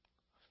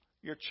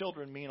 Your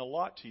children mean a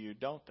lot to you,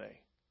 don't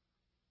they?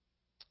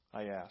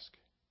 I asked.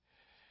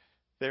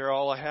 They are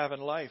all I have in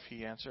life,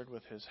 he answered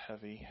with his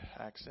heavy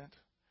accent.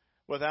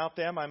 Without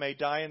them, I may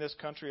die in this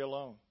country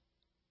alone.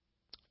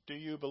 Do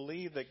you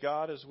believe that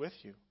God is with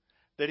you,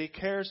 that he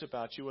cares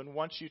about you and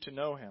wants you to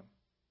know him?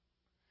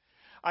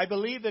 I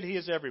believe that he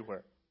is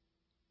everywhere,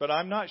 but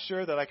I'm not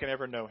sure that I can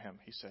ever know him,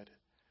 he said.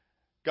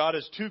 God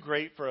is too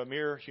great for a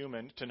mere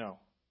human to know.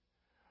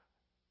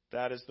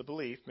 That is the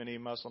belief many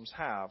Muslims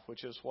have,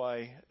 which is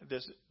why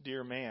this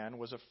dear man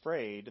was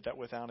afraid that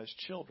without his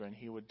children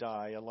he would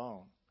die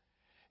alone.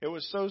 It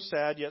was so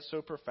sad yet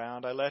so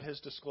profound. I let his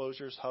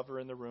disclosures hover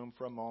in the room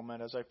for a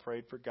moment as I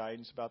prayed for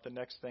guidance about the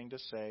next thing to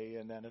say,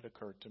 and then it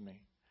occurred to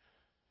me.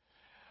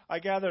 I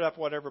gathered up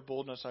whatever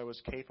boldness I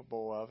was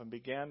capable of and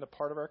began the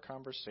part of our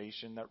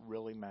conversation that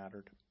really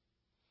mattered.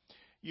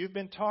 You've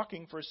been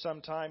talking for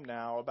some time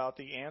now about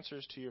the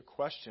answers to your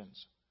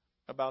questions,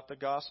 about the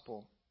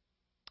gospel.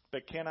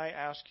 But can I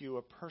ask you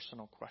a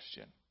personal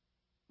question?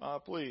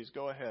 Please,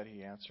 go ahead,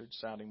 he answered,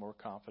 sounding more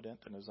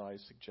confident than his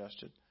eyes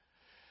suggested.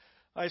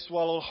 I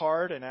swallowed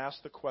hard and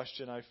asked the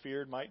question I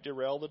feared might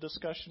derail the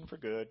discussion for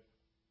good.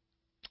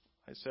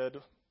 I said,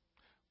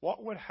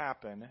 what would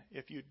happen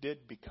if you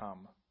did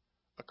become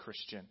a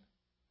Christian?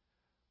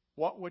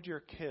 What would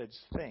your kids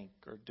think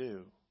or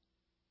do?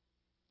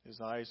 His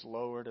eyes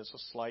lowered as a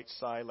slight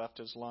sigh left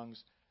his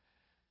lungs.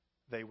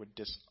 They would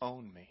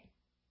disown me.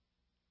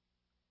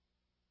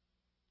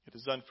 It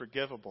is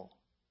unforgivable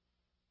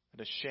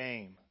and a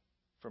shame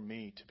for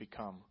me to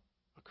become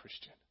a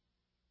Christian.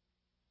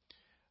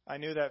 I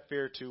knew that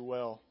fear too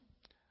well.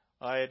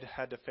 I had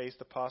had to face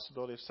the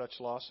possibility of such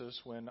losses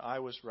when I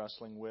was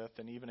wrestling with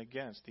and even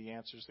against the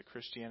answers that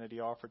Christianity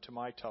offered to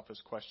my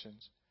toughest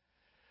questions.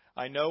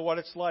 I know what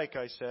it's like,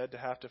 I said, to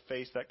have to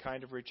face that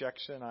kind of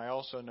rejection. I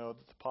also know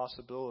that the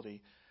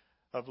possibility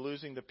of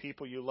losing the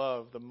people you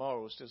love the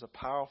most is a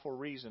powerful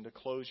reason to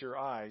close your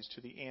eyes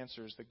to the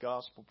answers the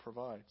gospel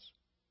provides.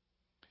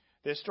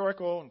 The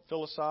historical and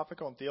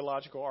philosophical and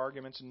theological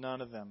arguments,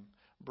 none of them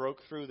broke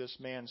through this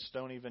man's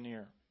stony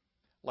veneer.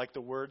 Like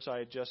the words I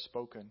had just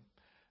spoken,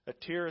 a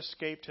tear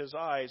escaped his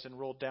eyes and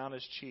rolled down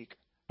his cheek.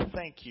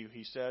 Thank you,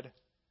 he said,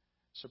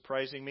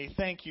 surprising me.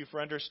 Thank you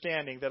for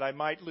understanding that I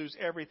might lose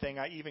everything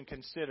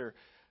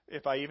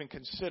if I even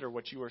consider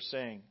what you are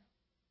saying.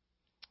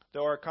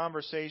 Though our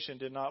conversation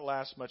did not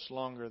last much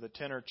longer, the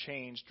tenor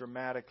changed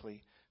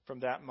dramatically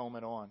from that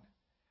moment on.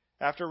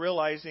 After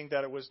realizing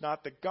that it was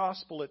not the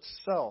gospel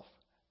itself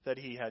that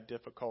he had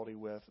difficulty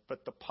with,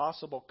 but the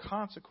possible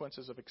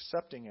consequences of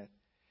accepting it,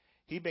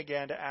 he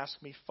began to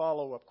ask me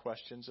follow-up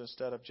questions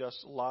instead of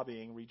just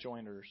lobbying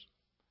rejoinders.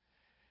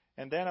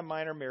 And then a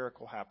minor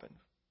miracle happened.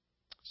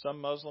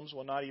 Some Muslims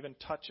will not even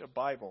touch a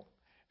Bible,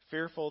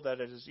 fearful that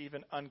it is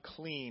even an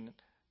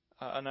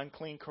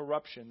unclean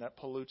corruption that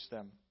pollutes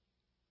them.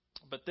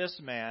 But this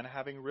man,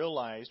 having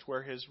realized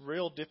where his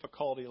real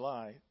difficulties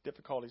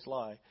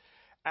lie,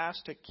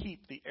 asked to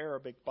keep the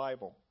Arabic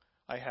Bible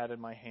I had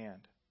in my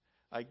hand.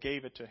 I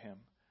gave it to him,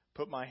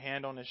 put my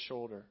hand on his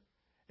shoulder,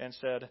 and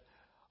said,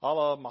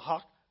 Allah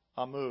Mahak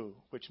Amu,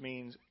 which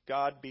means,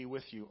 God be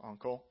with you,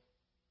 uncle.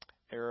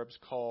 Arabs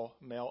call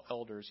male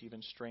elders,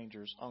 even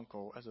strangers,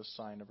 uncle, as a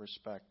sign of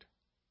respect.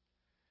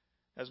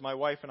 As my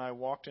wife and I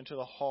walked into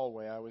the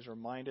hallway, I was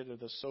reminded of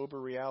the sober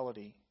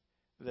reality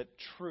that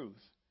truth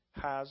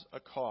has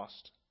a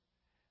cost.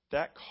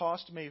 That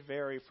cost may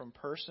vary from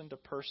person to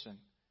person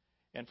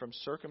and from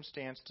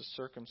circumstance to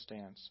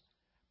circumstance,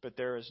 but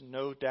there is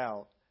no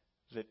doubt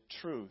that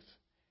truth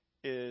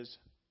is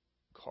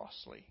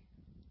costly.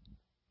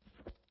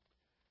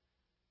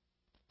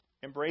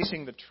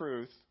 Embracing the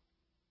truth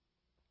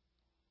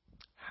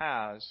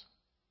has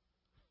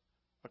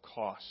a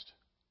cost.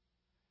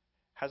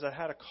 Has it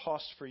had a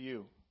cost for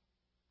you?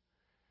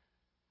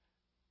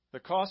 The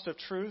cost of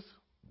truth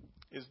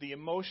is the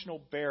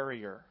emotional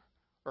barrier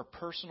or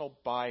personal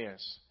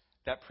bias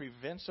that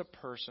prevents a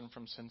person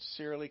from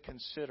sincerely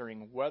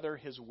considering whether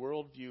his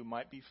worldview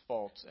might be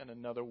false and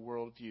another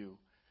worldview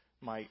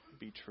might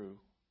be true.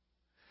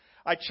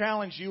 I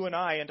challenge you and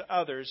I and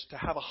others to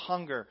have a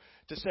hunger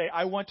to say,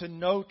 I want to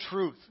know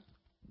truth.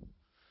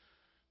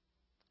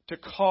 To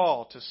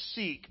call, to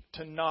seek,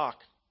 to knock.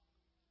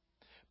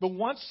 But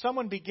once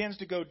someone begins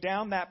to go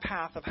down that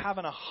path of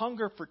having a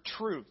hunger for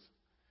truth,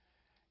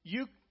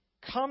 you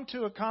come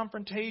to a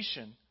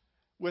confrontation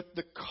with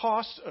the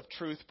cost of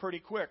truth pretty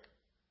quick.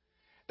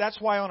 That's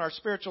why on our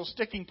spiritual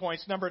sticking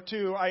points, number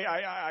 2,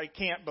 I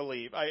can't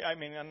believe.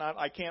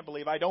 I can't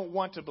believe. I don't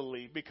want to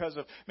believe because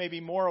of maybe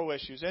moral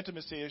issues,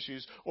 intimacy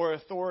issues, or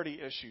authority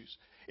issues.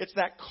 It's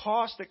that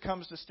cost that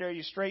comes to stare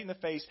you straight in the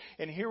face.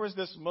 And here was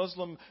this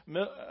Muslim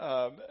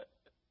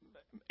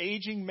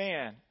aging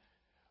man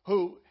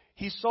who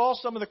he saw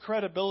some of the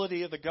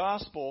credibility of the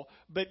gospel,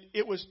 but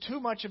it was too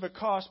much of a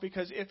cost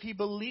because if he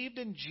believed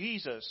in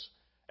Jesus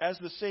as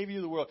the Savior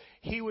of the world,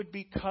 he would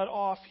be cut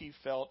off, he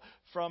felt,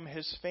 from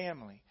his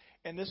family.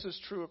 And this is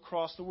true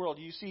across the world.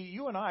 You see,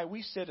 you and I,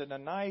 we sit in a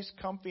nice,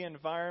 comfy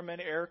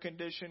environment,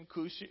 air-conditioned,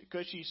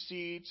 cushy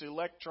seats,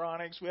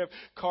 electronics. We have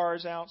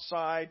cars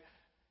outside.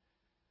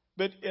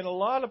 But in a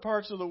lot of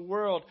parts of the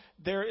world,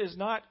 there is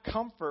not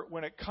comfort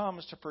when it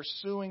comes to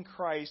pursuing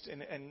Christ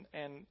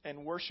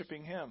and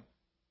worshiping Him.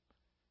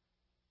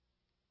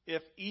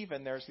 If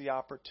even there's the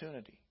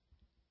opportunity.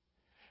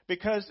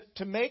 Because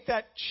to make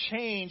that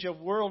change of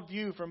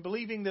worldview from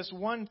believing this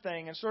one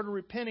thing and sort of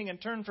repenting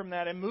and turn from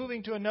that and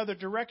moving to another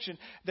direction,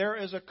 there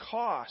is a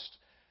cost.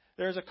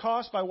 There's a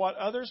cost by what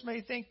others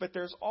may think, but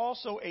there's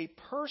also a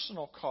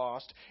personal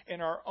cost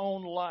in our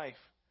own life.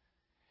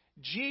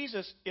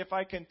 Jesus, if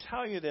I can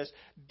tell you this,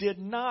 did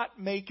not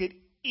make it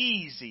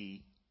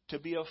easy to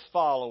be a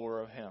follower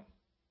of Him.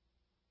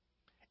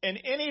 And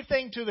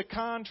anything to the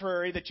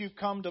contrary that you've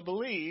come to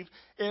believe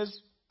is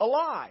a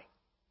lie.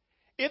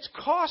 It's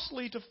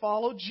costly to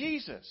follow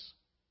Jesus.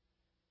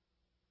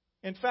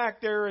 In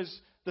fact, there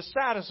is the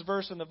saddest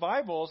verse in the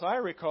Bible, as I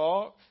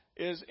recall,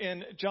 is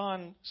in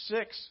John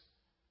 6,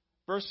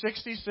 verse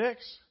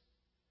 66.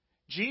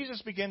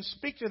 Jesus begins to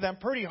speak to them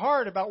pretty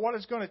hard about what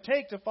it's going to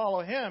take to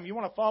follow Him. You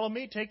want to follow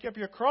me? Take up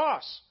your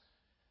cross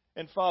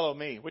and follow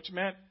me, which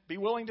meant be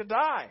willing to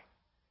die.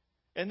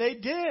 And they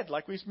did,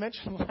 like we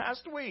mentioned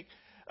last week.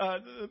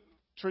 The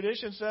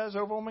tradition says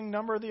overwhelming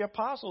number of the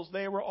apostles,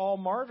 they were all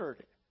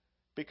martyred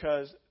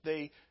because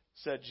they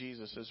said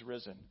Jesus is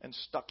risen and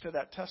stuck to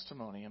that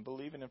testimony and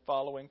believing and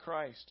following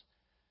Christ.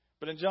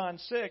 But in John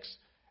 6,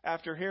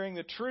 after hearing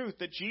the truth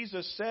that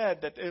Jesus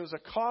said that it was a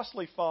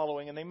costly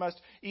following and they must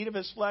eat of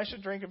His flesh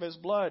and drink of His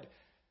blood,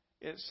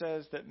 it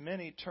says that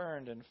many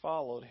turned and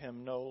followed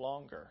Him no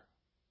longer.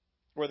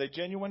 Were they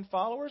genuine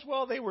followers?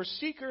 Well, they were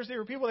seekers. They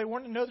were people, they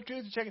wanted to know the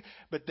truth and check it.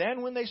 But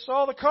then when they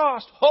saw the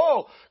cost,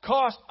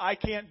 cost, I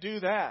can't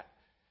do that.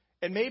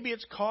 And maybe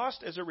it's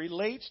cost as it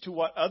relates to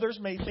what others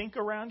may think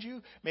around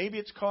you. Maybe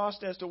it's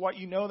cost as to what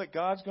you know that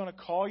God's going to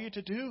call you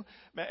to do.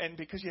 And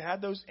because you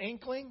had those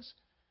inklings,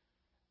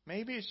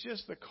 maybe it's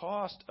just the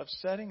cost of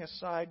setting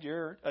aside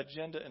your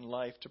agenda in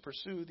life to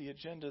pursue the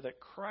agenda that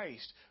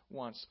Christ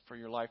wants for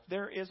your life.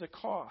 There is a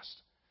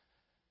cost.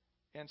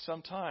 And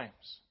sometimes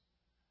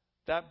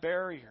that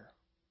barrier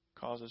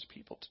causes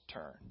people to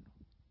turn.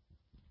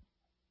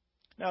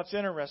 Now, it's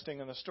interesting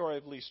in the story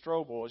of Lee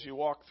Strobel, as you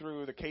walk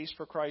through the Case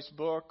for Christ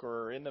book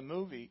or in the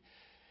movie,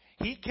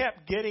 he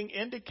kept getting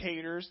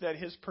indicators that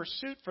his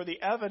pursuit for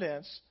the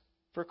evidence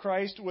for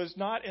Christ was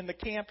not in the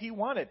camp he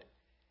wanted.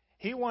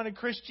 He wanted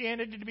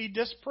Christianity to be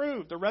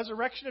disproved, the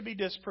resurrection to be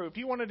disproved.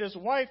 He wanted his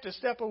wife to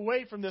step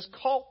away from this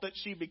cult that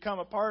she'd become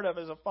a part of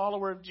as a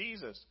follower of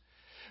Jesus.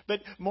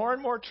 But more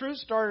and more truth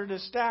started to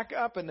stack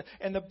up,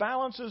 and the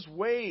balances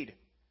weighed.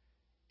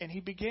 And he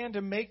began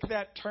to make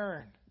that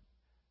turn.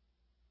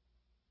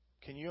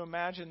 Can you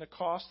imagine the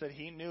cost that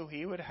he knew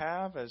he would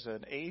have as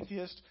an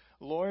atheist,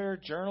 lawyer,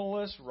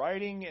 journalist,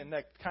 writing in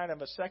that kind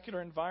of a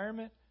secular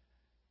environment?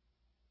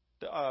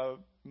 The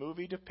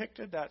movie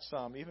depicted that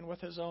some, even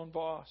with his own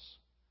boss.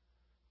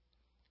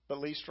 But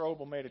Lee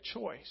Strobel made a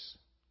choice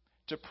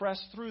to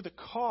press through the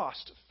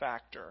cost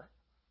factor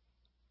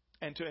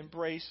and to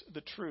embrace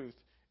the truth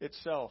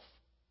itself.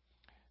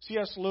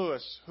 C.S.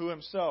 Lewis,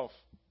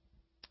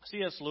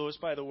 C.S. Lewis,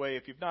 by the way,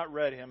 if you've not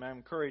read him, I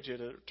encourage you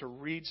to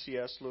read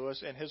C.S.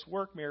 Lewis. And his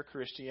work, Mere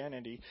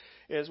Christianity,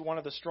 is one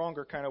of the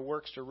stronger kind of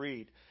works to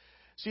read.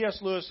 C.S.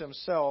 Lewis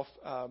himself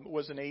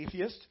was an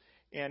atheist,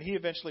 and he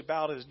eventually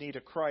bowed his knee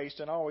to Christ.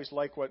 And I always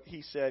like what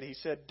he said. He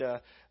said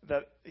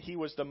that he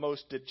was the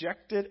most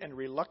dejected and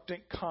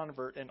reluctant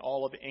convert in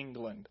all of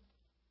England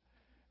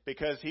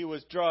because he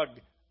was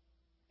drugged,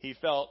 he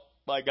felt,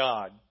 by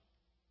God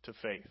to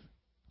faith.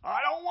 I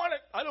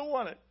don't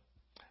want it.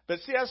 But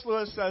C.S.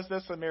 Lewis says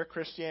this in Mere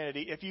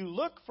Christianity: if you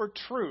look for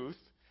truth,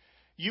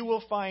 you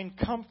will find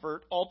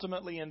comfort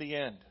ultimately in the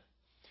end.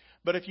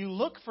 But if you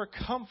look for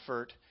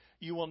comfort,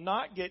 you will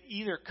not get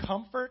either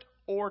comfort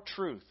or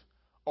truth.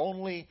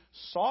 Only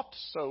soft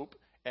soap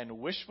and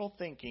wishful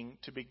thinking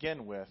to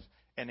begin with,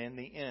 and in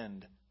the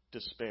end,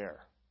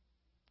 despair.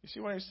 You see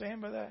what I'm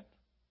saying by that?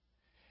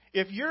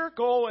 If your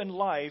goal in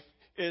life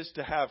is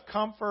to have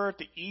comfort,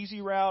 the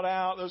easy route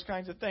out, those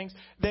kinds of things,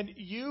 then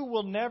you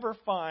will never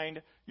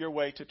find your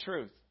way to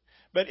truth.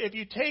 But if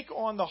you take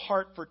on the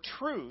heart for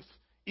truth,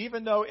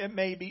 even though it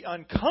may be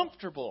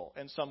uncomfortable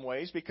in some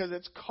ways because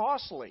it's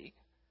costly,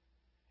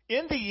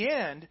 in the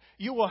end,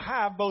 you will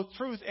have both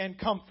truth and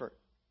comfort.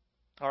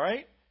 All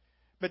right?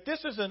 But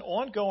this is an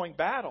ongoing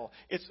battle.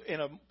 It's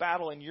in a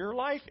battle in your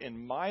life,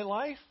 in my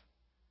life.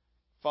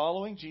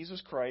 Following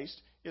Jesus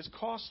Christ is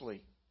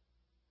costly.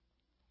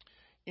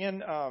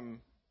 In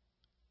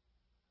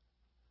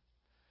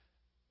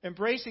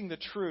embracing the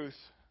truth,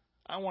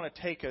 I want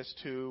to take us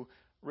to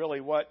really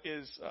what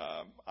is,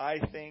 I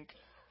think,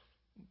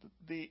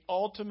 the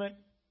ultimate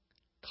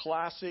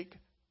classic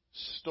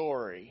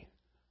story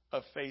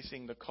of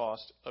facing the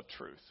cost of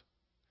truth.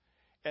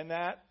 And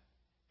that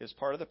is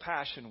part of the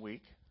Passion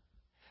Week.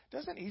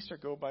 Doesn't Easter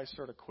go by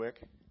sort of quick?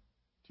 Do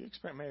you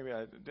expect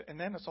and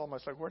then it's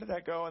almost like, where did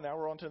that go? And now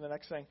we're on to the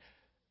next thing.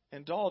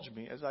 Indulge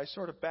me as I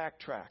sort of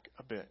backtrack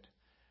a bit.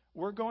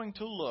 We're going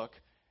to look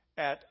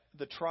at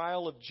the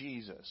trial of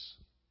Jesus.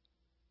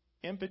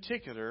 In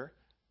particular,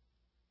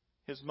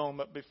 his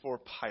moment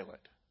before Pilate.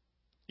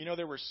 You know,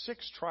 there were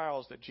 6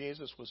 trials that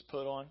Jesus was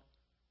put on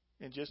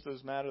in just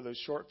those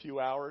short few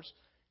hours,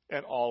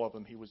 and all of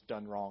them he was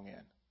done wrong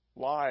in.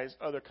 Lies,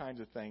 other kinds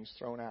of things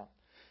thrown out.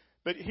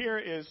 But here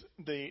is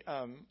the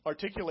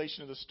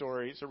articulation of the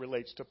story as it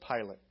relates to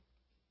Pilate.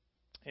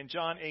 In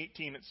John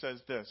 18, it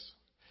says this: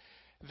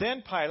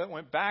 Then Pilate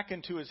went back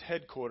into his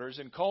headquarters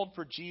and called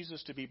for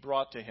Jesus to be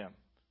brought to him.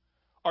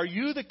 "Are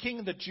you the king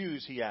of the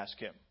Jews?" he asked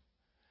him.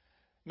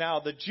 Now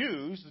the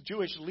Jews, the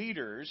Jewish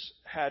leaders,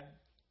 had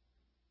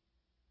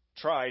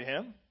tried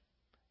him.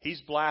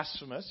 He's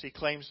blasphemous. He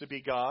claims to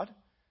be God.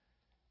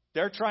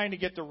 They're trying to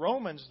get the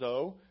Romans,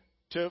 though,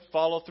 to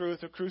follow through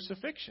with the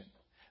crucifixion.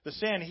 The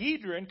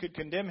Sanhedrin could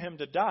condemn him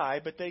to die,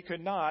 but they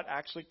could not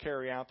actually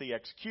carry out the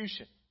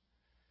execution.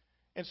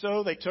 And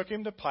so they took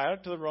him to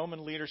Pilate, to the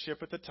Roman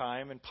leadership at the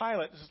time, and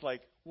Pilate is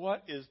like,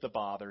 what is the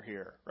bother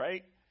here,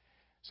 right?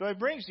 So he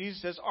brings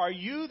Jesus and says, "Are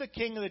you the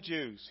king of the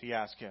Jews?" he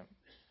asked him.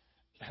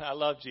 And I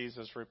love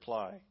Jesus'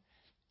 reply.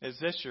 "Is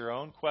this your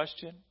own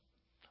question?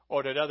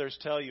 Or did others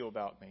tell you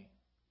about me?"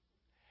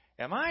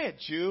 "Am I a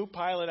Jew?"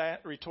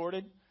 Pilate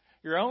retorted.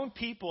 "Your own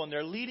people and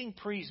their leading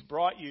priests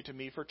brought you to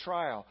me for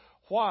trial.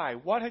 Why?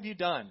 What have you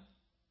done?"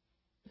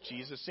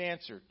 Jesus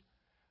answered,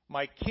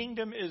 "My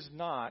kingdom is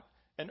not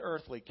an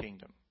earthly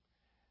kingdom.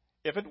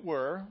 If it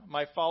were,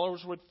 my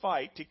followers would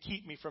fight to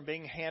keep me from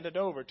being handed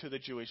over to the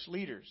Jewish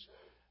leaders.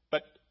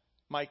 But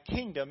my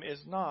kingdom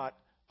is not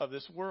of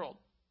this world."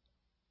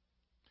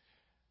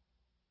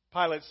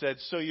 Pilate said,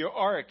 "So you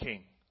are a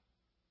king?"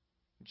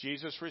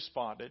 Jesus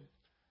responded,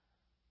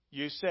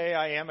 "You say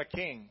I am a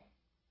king.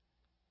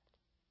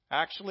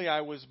 Actually,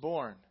 I was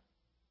born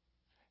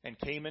and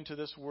came into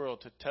this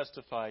world to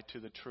testify to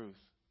the truth.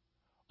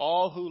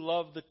 All who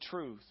love the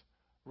truth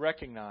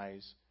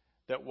recognize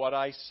that what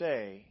I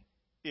say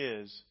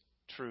is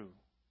true."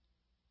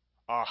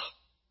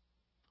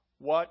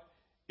 What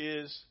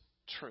is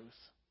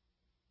truth?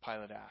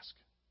 Pilate asked.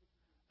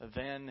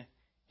 Then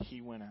he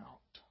went out.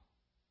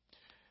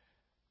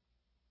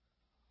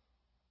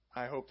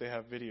 I hope they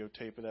have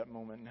videotape of that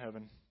moment in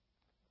heaven.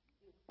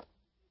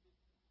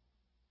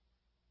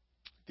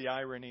 The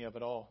irony of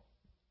it all.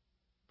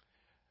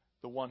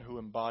 The one who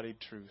embodied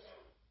truth.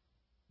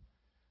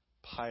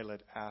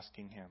 Pilate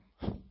asking him,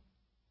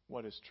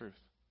 "What is truth?"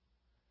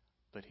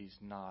 But he's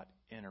not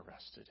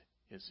interested,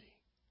 is he?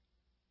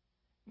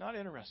 Not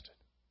interested.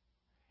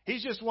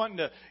 He's just wanting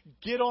to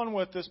get on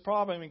with this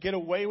problem and get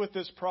away with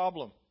this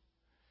problem.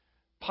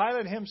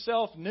 Pilate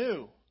himself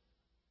knew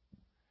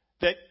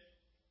that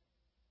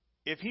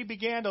if he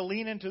began to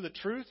lean into the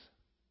truth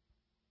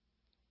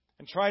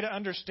and try to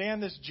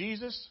understand this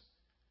Jesus,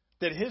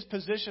 that his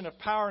position of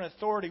power and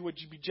authority would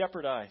be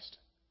jeopardized.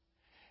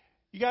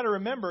 You got to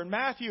remember, in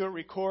Matthew it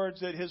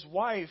records that his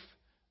wife,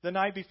 the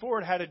night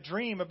before, had a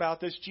dream about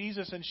this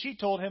Jesus, and she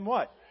told him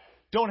what?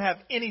 Don't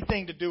have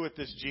anything to do with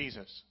this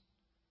Jesus.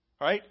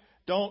 Right?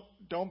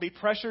 Don't be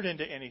pressured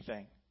into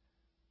anything.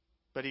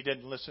 But he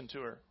didn't listen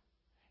to her.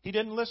 He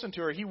didn't listen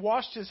to her. He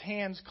washed his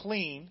hands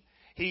clean.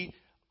 He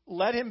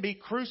let him be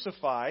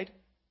crucified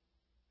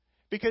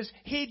because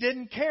he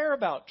didn't care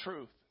about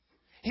truth.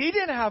 He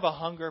didn't have a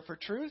hunger for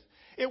truth.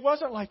 It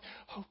wasn't like,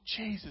 "Oh,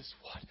 Jesus,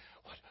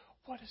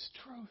 what is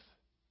truth?"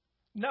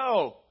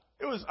 No.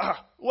 It was,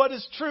 what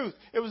is truth?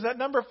 It was that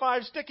number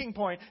 5 sticking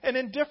point. And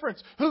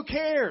indifference. Who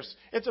cares?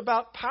 It's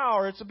about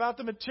power. It's about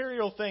the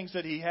material things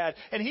that he had.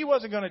 And he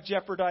wasn't going to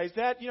jeopardize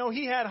that. You know,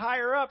 he had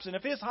higher ups. And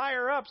if his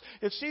higher ups,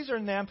 if Caesar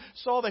and them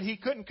saw that he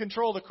couldn't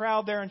control the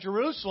crowd there in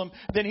Jerusalem,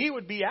 then he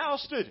would be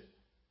ousted.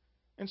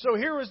 And so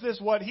here was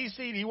this, what he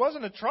said. He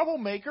wasn't a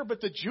troublemaker,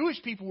 but the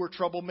Jewish people were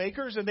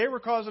troublemakers, and they were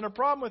causing a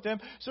problem with him.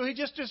 So he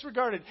just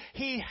disregarded.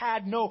 He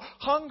had no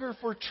hunger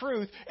for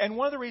truth. And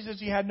one of the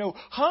reasons he had no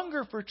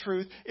hunger for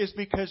truth is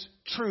because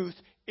truth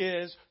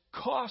is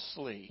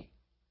costly.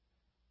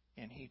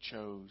 And he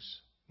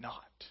chose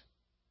not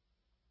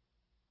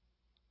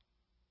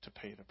to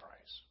pay the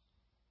price.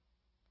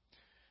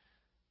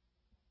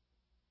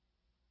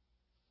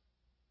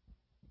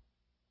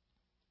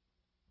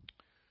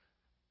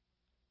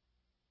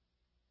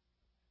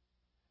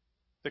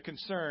 The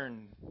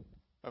concern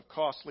of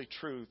costly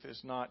truth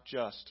is not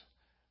just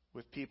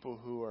with people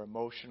who are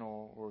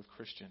emotional or with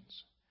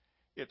Christians.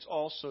 It's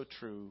also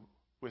true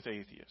with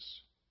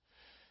atheists.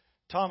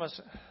 Thomas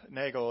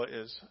Nagel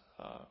is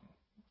a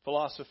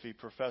philosophy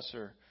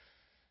professor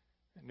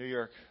at New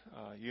York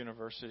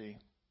University,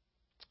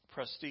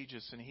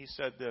 prestigious, and he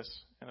said this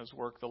in his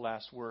work, The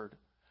Last Word.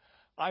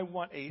 "I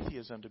want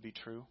atheism to be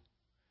true,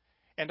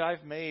 and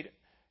I'm made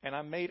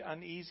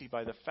uneasy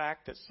by the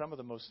fact that some of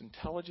the most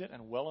intelligent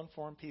and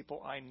well-informed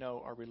people I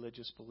know are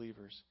religious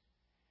believers.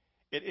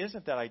 It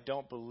isn't that I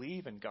don't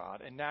believe in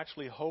God and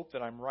naturally hope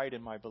that I'm right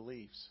in my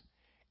beliefs.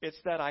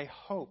 It's that I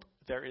hope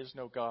there is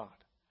no God.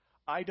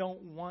 I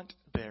don't want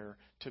there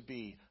to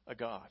be a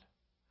God.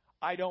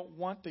 I don't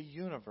want the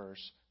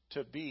universe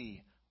to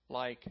be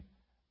like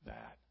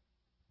that."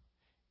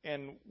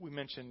 And we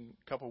mentioned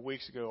a couple of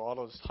weeks ago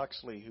Aldous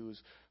Huxley,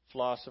 who's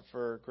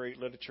philosopher, great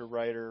literature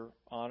writer,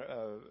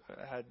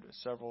 had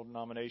several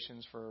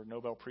nominations for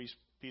Nobel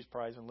Peace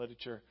Prize in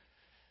Literature.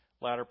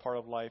 Latter part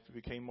of life, he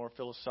became more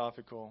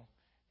philosophical.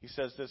 He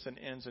says this in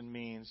Ends and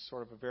Means,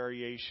 sort of a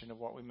variation of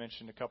what we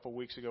mentioned a couple of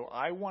weeks ago.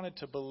 "I wanted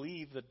to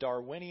believe the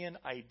Darwinian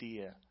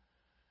idea.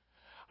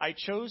 I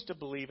chose to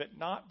believe it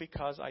not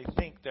because I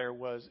think there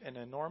was an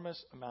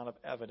enormous amount of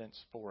evidence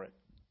for it."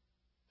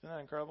 Isn't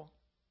that incredible?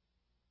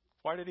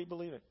 Why did he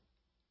believe it?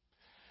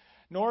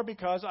 Nor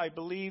because I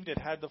believed it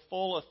had the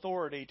full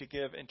authority to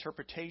give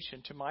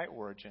interpretation to my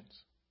origins.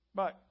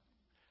 But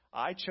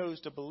I chose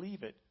to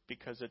believe it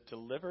because it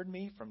delivered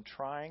me from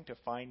trying to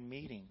find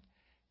meaning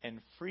and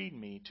freed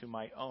me to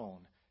my own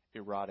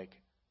erotic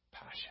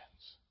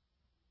passions.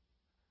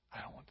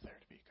 I don't want there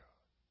to be God.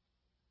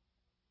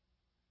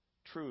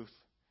 Truth,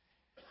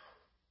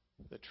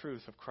 the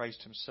truth of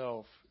Christ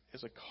himself,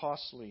 is a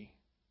costly,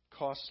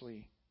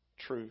 costly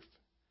truth.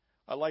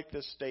 I like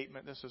this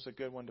statement. This is a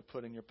good one to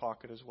put in your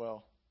pocket as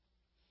well.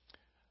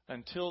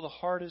 Until the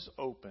heart is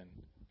open,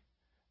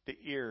 the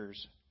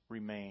ears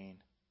remain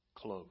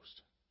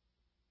closed.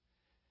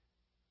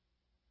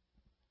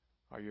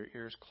 Are your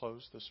ears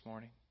closed this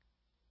morning?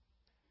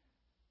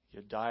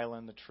 You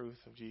dialing the truth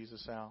of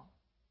Jesus out?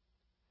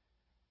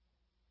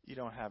 You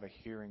don't have a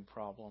hearing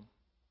problem.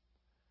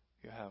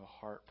 You have a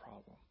heart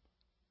problem.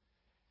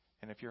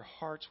 And if your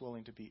heart's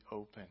willing to be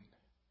open,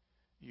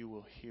 you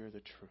will hear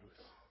the truth.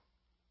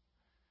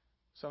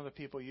 Some of the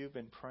people you've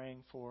been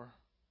praying for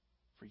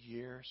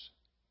years,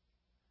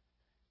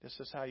 this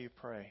is how you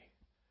pray.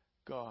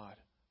 God,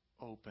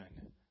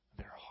 open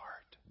their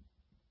heart.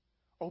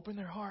 Open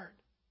their heart.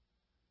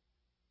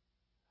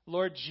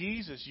 Lord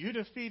Jesus, you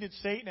defeated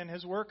Satan and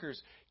his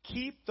workers.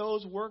 Keep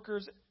those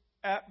workers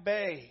at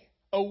bay,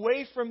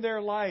 away from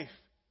their life.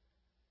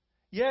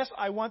 Yes,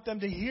 I want them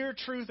to hear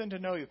truth and to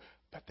know you,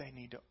 but they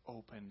need to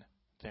open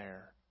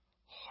their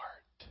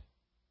heart.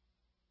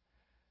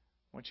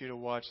 I want you to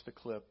watch the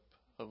clip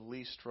of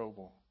Lee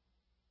Strobel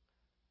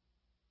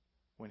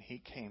when he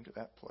came to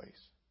that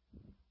place.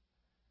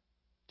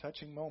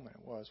 Touching moment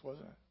it was,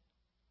 wasn't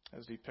it?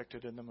 As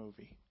depicted in the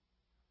movie.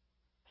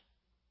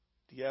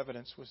 The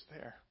evidence was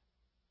there.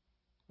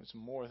 It was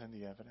more than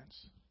the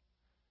evidence.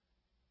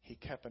 He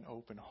kept an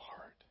open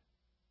heart.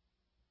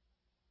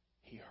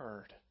 He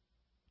heard.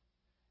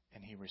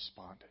 And he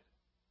responded.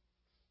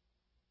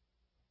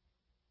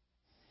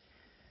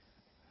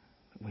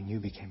 When you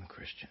became a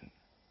Christian,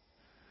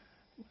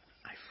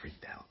 I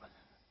freaked out.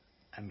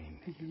 I mean,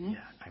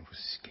 yeah, I was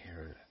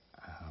scared.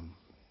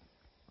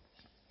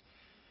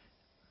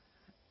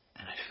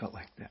 And I felt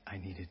like that I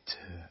needed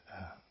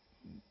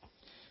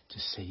to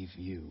save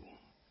you.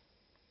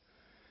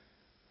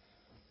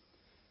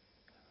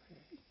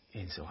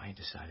 And so I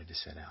decided to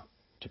set out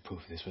to prove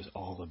this was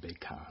all a big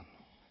con.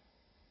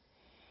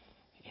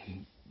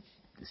 And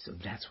so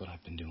that's what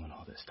I've been doing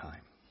all this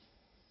time.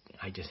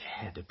 I just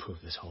had to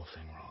prove this whole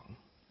thing wrong.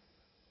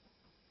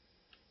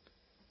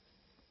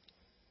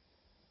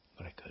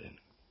 But I couldn't.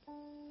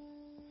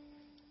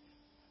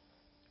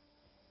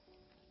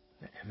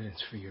 The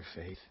evidence for your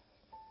faith,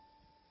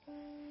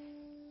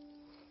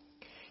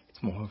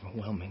 it's more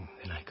overwhelming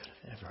than I could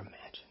have ever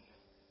imagined.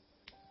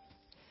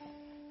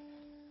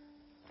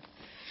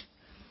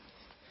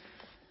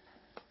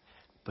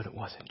 But it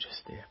wasn't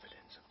just the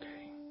evidence,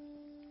 okay?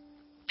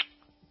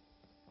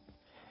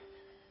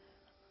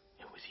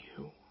 It was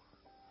you.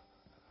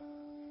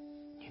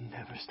 You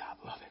never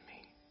stopped loving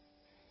me.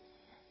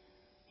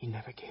 You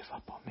never gave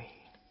up on me.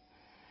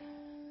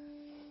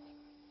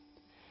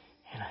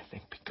 And I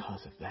think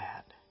because of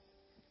that,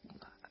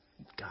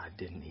 God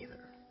didn't either.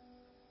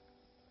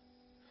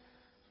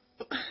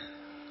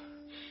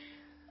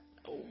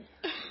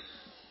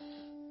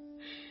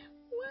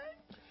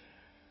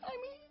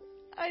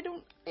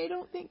 I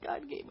don't think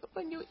God gave up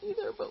on you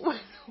either, but what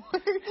are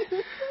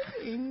you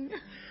saying?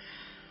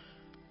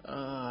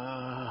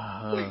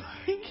 I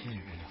can't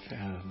even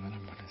fathom that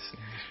I'm going to say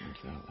this words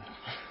out loud.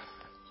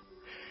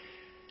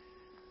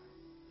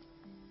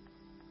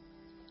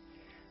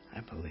 I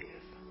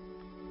believe.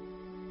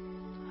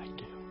 I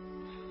do.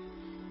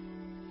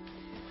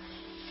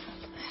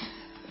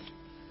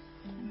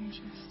 Let me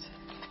just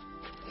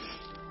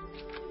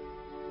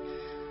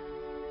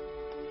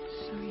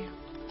show you.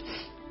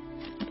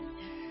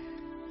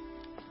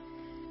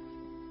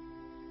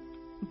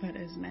 But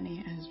as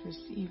many as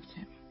received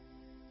him,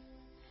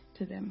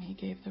 to them he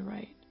gave the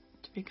right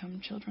to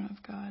become children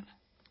of God.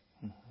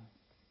 Mm-hmm.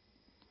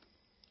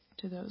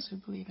 To those who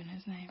believe in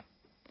his name.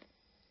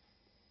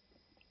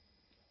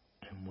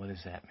 And what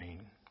does that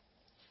mean?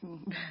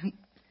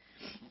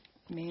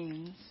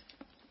 Means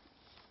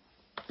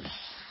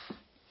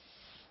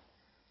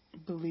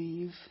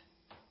believe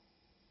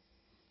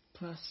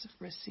plus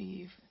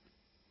receive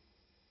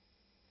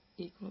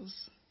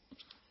equals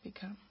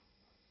become.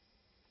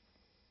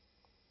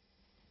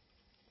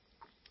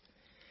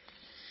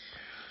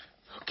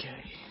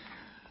 Okay.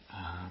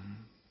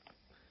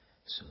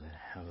 So then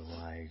how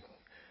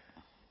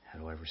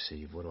do I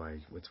receive?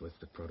 What's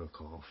the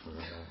protocol for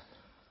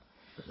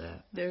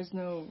that? There's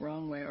no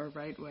wrong way or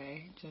right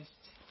way. Just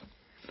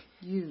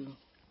you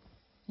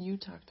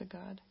talk to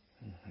God.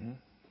 Mm-hmm.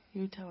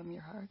 You tell him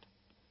your heart.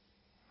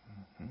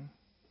 Mm-hmm.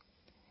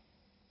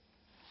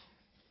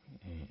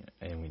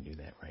 And we do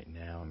that right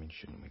now. I mean,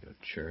 shouldn't we go to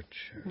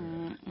church?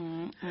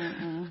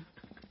 Or...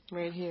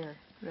 Right here,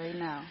 right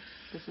now.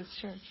 This is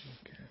church.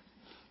 Okay.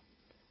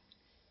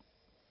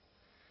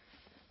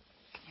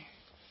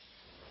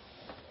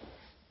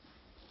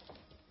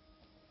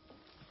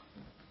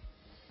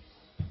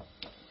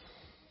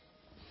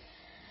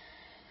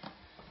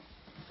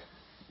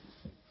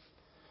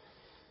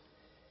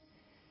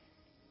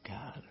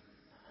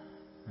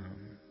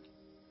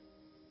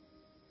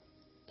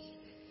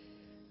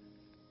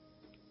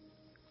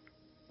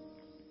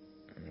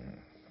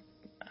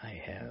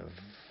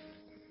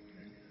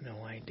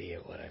 idea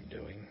what I'm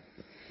doing.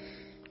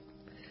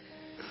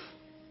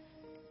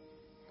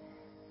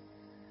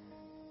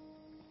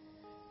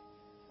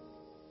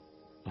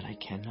 But I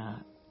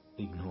cannot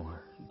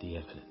ignore the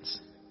evidence.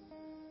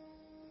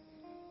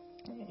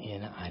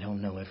 And I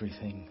don't know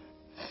everything.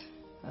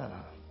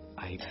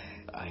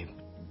 I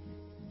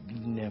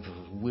never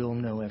will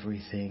know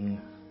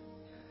everything.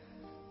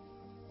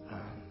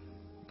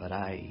 But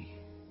I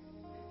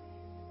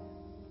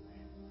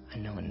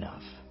know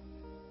enough.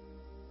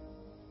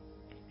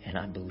 And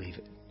I believe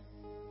it.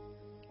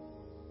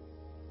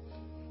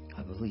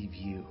 I believe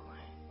you.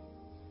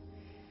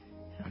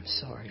 And I'm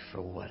sorry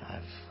for what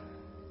I've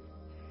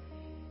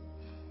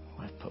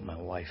put my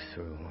wife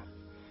through,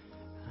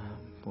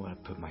 what I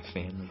put my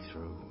family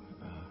through.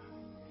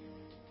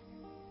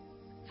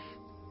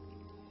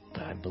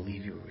 But I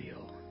believe you're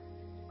real.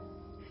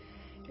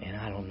 And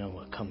I don't know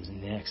what comes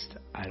next.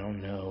 I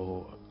don't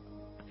know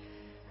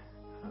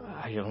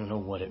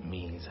what it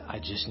means. I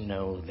just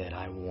know that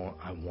I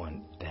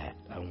want that.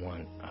 I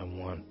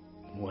want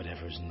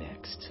whatever's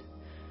next.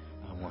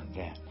 I want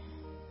that.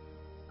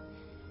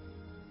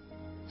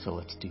 So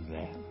let's do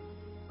that.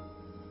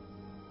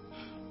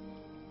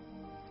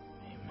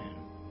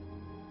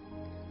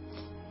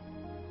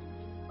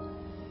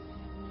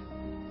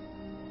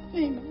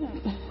 Amen.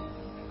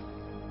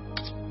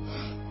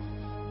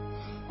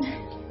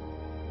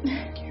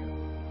 Thank you.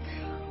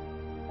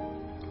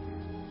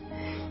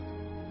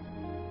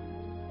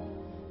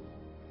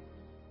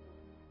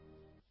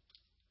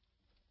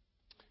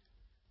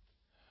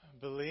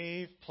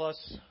 Believe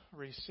plus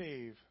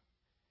receive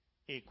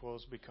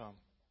equals become.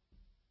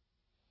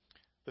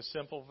 The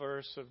simple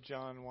verse of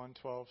John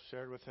 1:12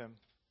 shared with him.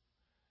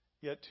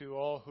 Yet to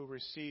all who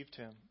received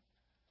him,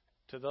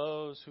 to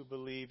those who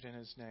believed in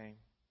his name,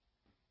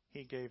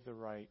 he gave the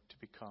right to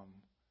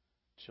become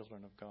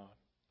children of God.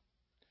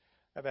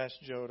 I've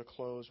asked Joe to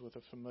close with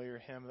a familiar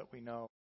hymn that we know.